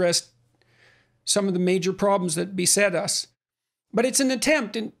we addressed some of the major problems that beset us. But it's an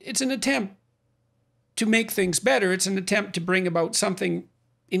attempt to make things better. It's an attempt to bring about something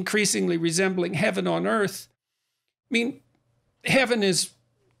increasingly resembling heaven on earth. I mean, heaven is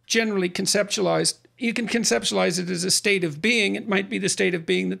generally conceptualized. You can conceptualize it as a state of being. It might be the state of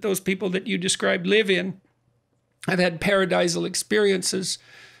being that those people that you described live in. I've had paradisal experiences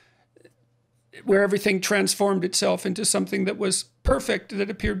where everything transformed itself into something that was perfect, that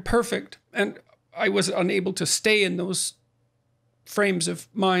appeared perfect. And I was unable to stay in those frames of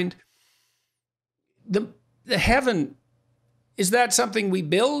mind. The heaven, is that something we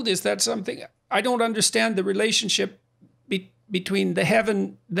build? Is that something? I don't understand the relationship between the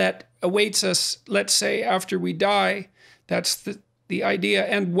heaven that awaits us, let's say, after we die. That's the idea,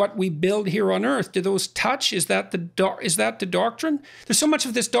 and what we build here on earth. Do those touch? Is that the doctrine? There's so much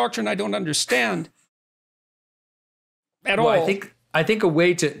of this doctrine I don't understand. at Well, all. I think a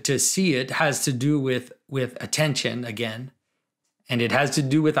way to see it has to do with attention again, and it has to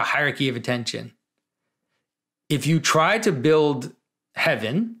do with a hierarchy of attention. If you try to build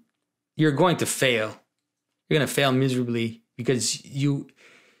heaven, you're going to fail. You're going to fail miserably because you're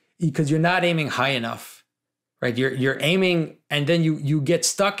not aiming high enough, right? You're aiming, and then you get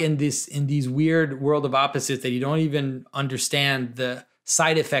stuck in these weird world of opposites that you don't even understand the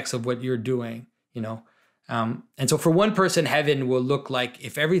side effects of what you're doing, you know. And so for one person, heaven will look like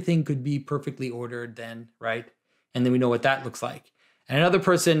if everything could be perfectly ordered, then, right? And then we know what that looks like. And another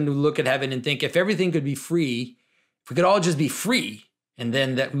person will look at heaven and think if everything could be free, if we could all just be free, and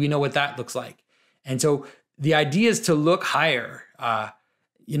then that we know what that looks like. And so the idea is to look higher.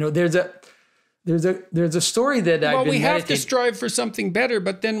 You know, there's a story that I've been we have to strive for something better,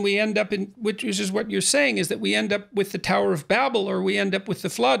 but then we end up in, which is what you're saying, is that we end up with the Tower of Babel, or we end up with the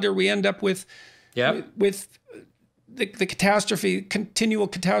flood, or we end up with the catastrophe, continual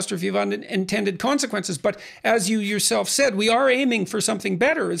catastrophe of unintended consequences. But as you yourself said, we are aiming for something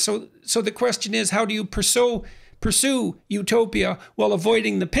better. So the question is, how do you pursue utopia while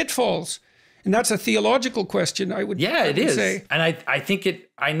avoiding the pitfalls? And that's a theological question, I would say. Yeah, it is. And I think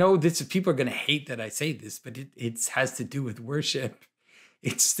I know this, people are going to hate that I say this, but it has to do with worship.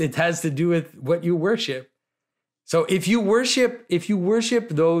 It has to do with what you worship. So if you worship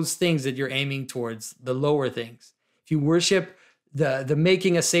those things that you're aiming towards, the lower things, if you worship the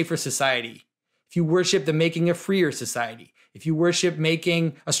making a safer society, if you worship the making a freer society, if you worship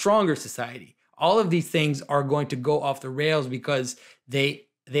making a stronger society, all of these things are going to go off the rails because they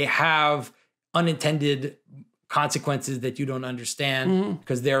have unintended consequences that you don't understand,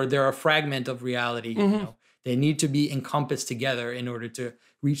 because they're a fragment of reality. You know? They need to be encompassed together in order to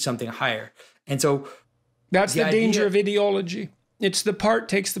reach something higher. And so that's the danger of ideology. It's the part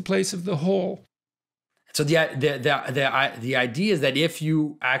takes the place of the whole. So the idea is that if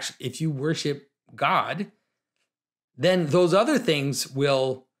you worship God, then those other things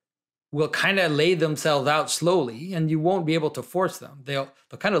will kind of lay themselves out slowly, and you won't be able to force them. They'll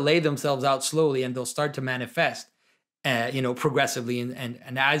kind of lay themselves out slowly, and they'll start to manifest, progressively,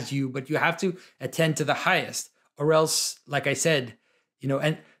 and as you. But you have to attend to the highest, or else, like I said,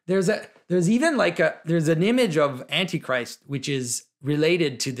 and there's an image of Antichrist which is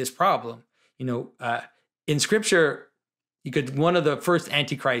related to this problem. In Scripture, one of the first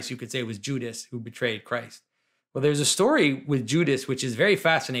Antichrists you could say was Judas, who betrayed Christ. Well, there's a story with Judas which is very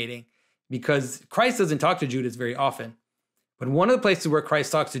fascinating, because Christ doesn't talk to Judas very often. But one of the places where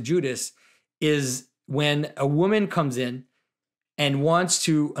Christ talks to Judas is when a woman comes in and wants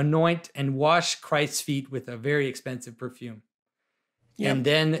to anoint and wash Christ's feet with a very expensive perfume. Yep. And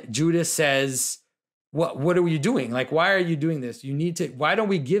then Judas says, what are you doing? Like, why are you doing this? Why don't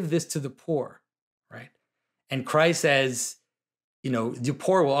we give this to the poor, right? And Christ says, the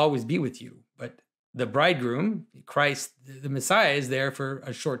poor will always be with you, but the bridegroom, Christ, the Messiah, is there for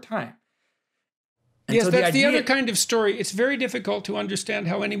a short time. And yes, so that's the other kind of story. It's very difficult to understand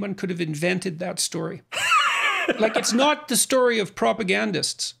how anyone could have invented that story. Like, it's not the story of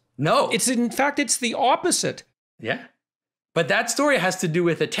propagandists. No. In fact, it's the opposite. Yeah. But that story has to do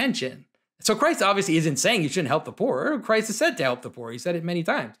with attention. So Christ obviously isn't saying you shouldn't help the poor. Christ has said to help the poor. He said it many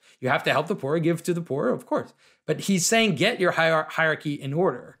times. You have to help the poor, give to the poor, of course. But he's saying get your hierarchy in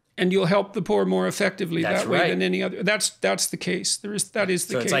order. And you'll help the poor more effectively that way than any other. That's the case. That is the case.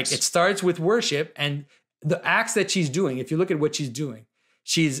 So it's like it starts with worship, and the acts that she's doing, if you look at what she's doing,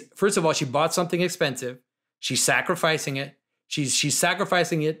 first of all, she bought something expensive. She's sacrificing it. She's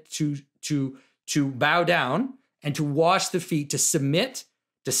sacrificing it to bow down and to wash the feet, to submit,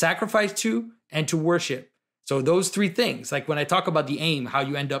 to sacrifice to, and to worship. So those three things, like when I talk about the aim, how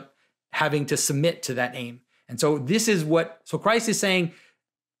you end up having to submit to that aim. And so so Christ is saying,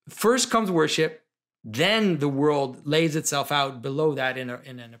 first comes worship, then the world lays itself out below that in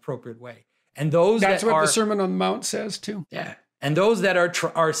an appropriate way. And that's what the Sermon on the Mount says too. Yeah. And those that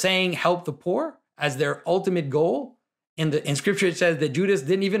are saying help the poor as their ultimate goal, in Scripture it says that Judas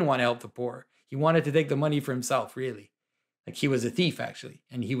didn't even want to help the poor. He wanted to take the money for himself, really. Like, he was a thief, actually,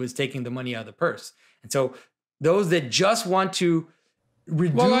 and he was taking the money out of the purse. And so those that just want to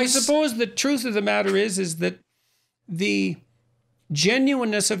reduce... Well, I suppose the truth of the matter is that the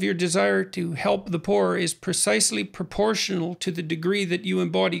genuineness of your desire to help the poor is precisely proportional to the degree that you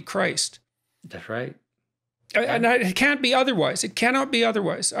embody Christ. That's right. And it can't be otherwise. It cannot be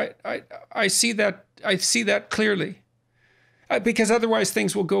otherwise. I see that. I see that clearly, because otherwise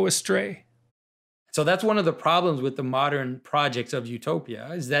things will go astray. So that's one of the problems with the modern projects of utopia,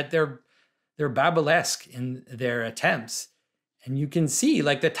 is that they're Babylesque in their attempts, and you can see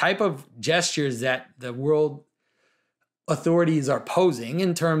like the type of gestures that the world authorities are posing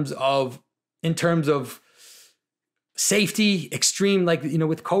in terms of safety, extreme, like, you know,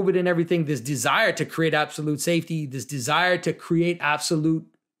 with COVID and everything, this desire to create absolute safety, this desire to create absolute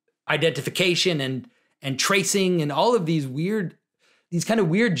identification and tracing, and all of these kind of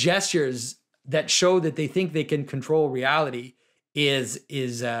weird gestures that show that they think they can control reality it's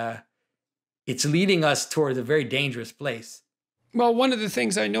leading us towards a very dangerous place. Well, one of the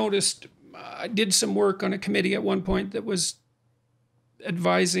things I noticed, I did some work on a committee at one point that was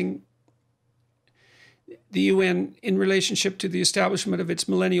advising the UN in relationship to the establishment of its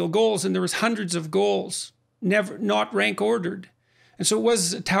millennial goals, and there was hundreds of goals, not rank ordered. And so it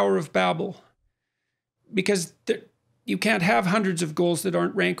was a Tower of Babel, because you can't have hundreds of goals that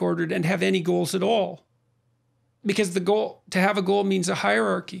aren't rank ordered and have any goals at all. Because to have a goal means a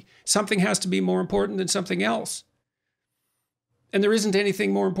hierarchy. Something has to be more important than something else. And there isn't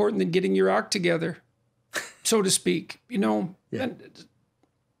anything more important than getting your act together, so to speak, you know. Yeah.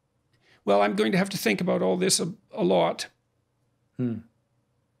 Well, I'm going to have to think about all this a lot.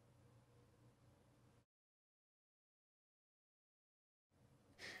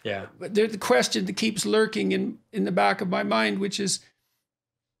 Yeah. But there's the question that keeps lurking in the back of my mind, which is,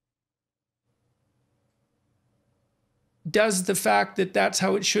 does the fact that that's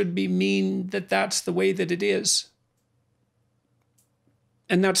how it should be mean that that's the way that it is?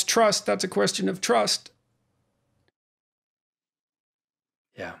 And that's trust. That's a question of trust.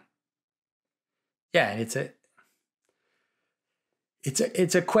 Yeah. Yeah, and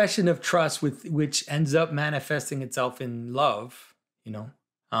it's a question of trust which ends up manifesting itself in love, you know.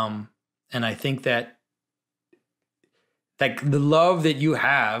 And I think that, like, the love that you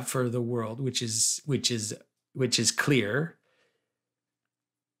have for the world, which is clear.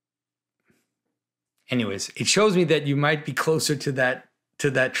 Anyways, it shows me that you might be closer to that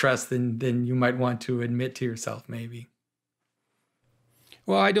trust than you might want to admit to yourself, maybe.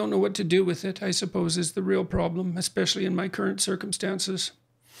 Well, I don't know what to do with it, I suppose, is the real problem, especially in my current circumstances.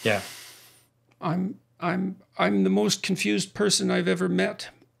 Yeah. I'm the most confused person I've ever met.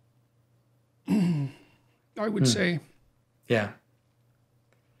 I would say. Yeah.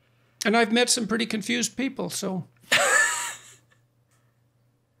 And I've met some pretty confused people, so.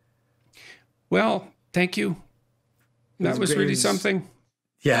 Well, thank you. That was really something.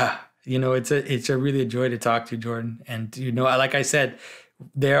 Yeah. You know, it's a really a joy to talk to you, Jordan. And, you know, like I said,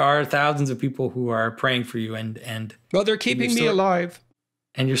 there are thousands of people who are praying for you, and well, they're keeping me alive.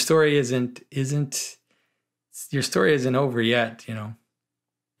 And your story isn't over yet, you know.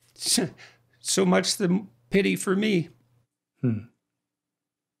 So much the pity for me.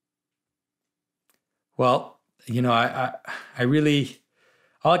 Well, you know, I really,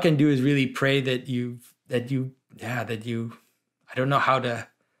 all I can do is really pray that you I don't know how to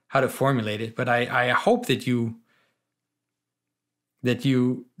formulate it, but I hope that you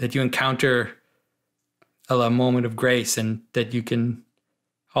encounter a moment of grace, and that you can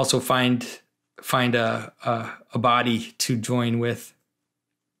also find a body to join with.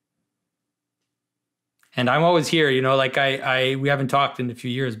 And I'm always here, you know, like we haven't talked in a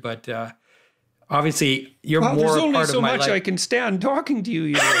few years, but obviously you're more a part of my life. There's only so much I can stand talking to you,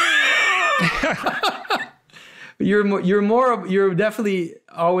 you know. You're definitely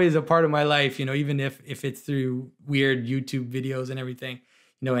always a part of my life, you know, even if it's through weird YouTube videos and everything,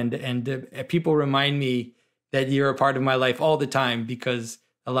 you know, and people remind me that you're a part of my life all the time, because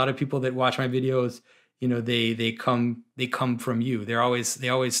a lot of people that watch my videos, you know, they come from you. They always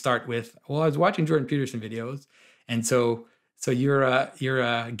start with, well, I was watching Jordan Peterson videos, and so you're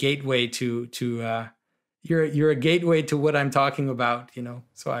a gateway to you're a gateway to what I'm talking about, you know.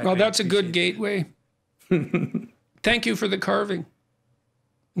 So that's a good gateway. Thank you for the carving.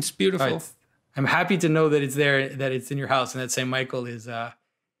 It's beautiful. I'm happy to know that it's there, that it's in your house, and that St. Michael is at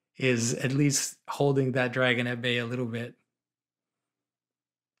least holding that dragon at bay a little bit.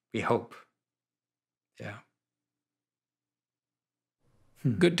 We hope. Yeah.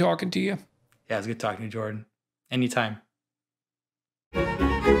 Good talking to you. Yeah, it's good talking to you, Jordan. Anytime.